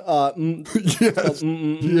song? Yes.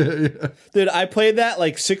 Yeah. Dude, I played that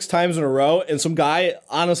like 6 times in a row, and some guy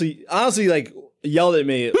honestly like yelled at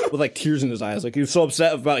me with like tears in his eyes. Like he was so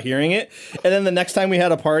upset about hearing it. And then the next time we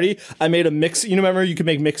had a party, I made a mix. You remember you could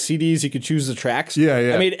make mix CDs, you could choose the tracks. Yeah.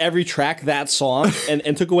 I made every track that song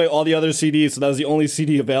and took away all the other CDs, so that was the only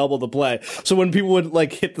CD available to play. So when people would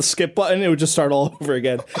like hit the skip button, it would just start all over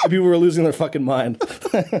again. And people were losing their fucking mind.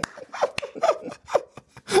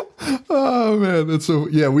 Oh man, that's so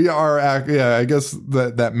yeah. We are I guess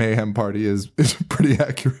that Mayhem party is pretty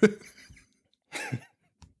accurate.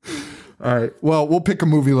 All right. Well, we'll pick a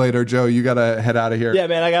movie later, Joe. You gotta head out of here. Yeah,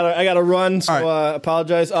 man. I gotta run. So right.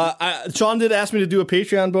 Apologize. Sean did ask me to do a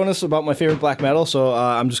Patreon bonus about my favorite black metal, so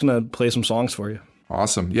I'm just gonna play some songs for you.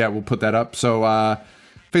 Awesome. Yeah, we'll put that up. So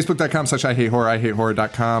Facebook.com/IHateHorror,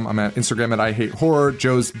 IHateHorror.com. I'm at Instagram at IHateHorror.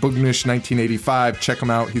 Joe's Boognish 1985. Check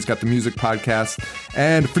him out. He's got the music podcast.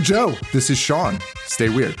 And for Joe, this is Sean. Stay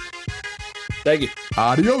weird. Thank you.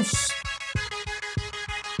 Adios.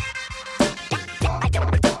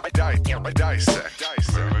 Dissect.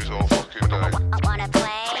 Movies all fucking day. Wanna play?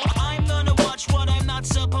 I'm gonna watch what I'm not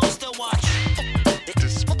supposed to watch.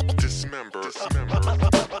 Dismember.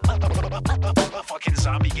 A fucking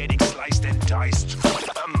zombie getting sliced and diced.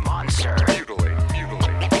 A monster. Mutilate.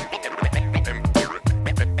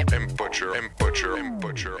 And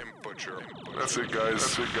butcher. That's it,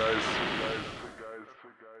 guys.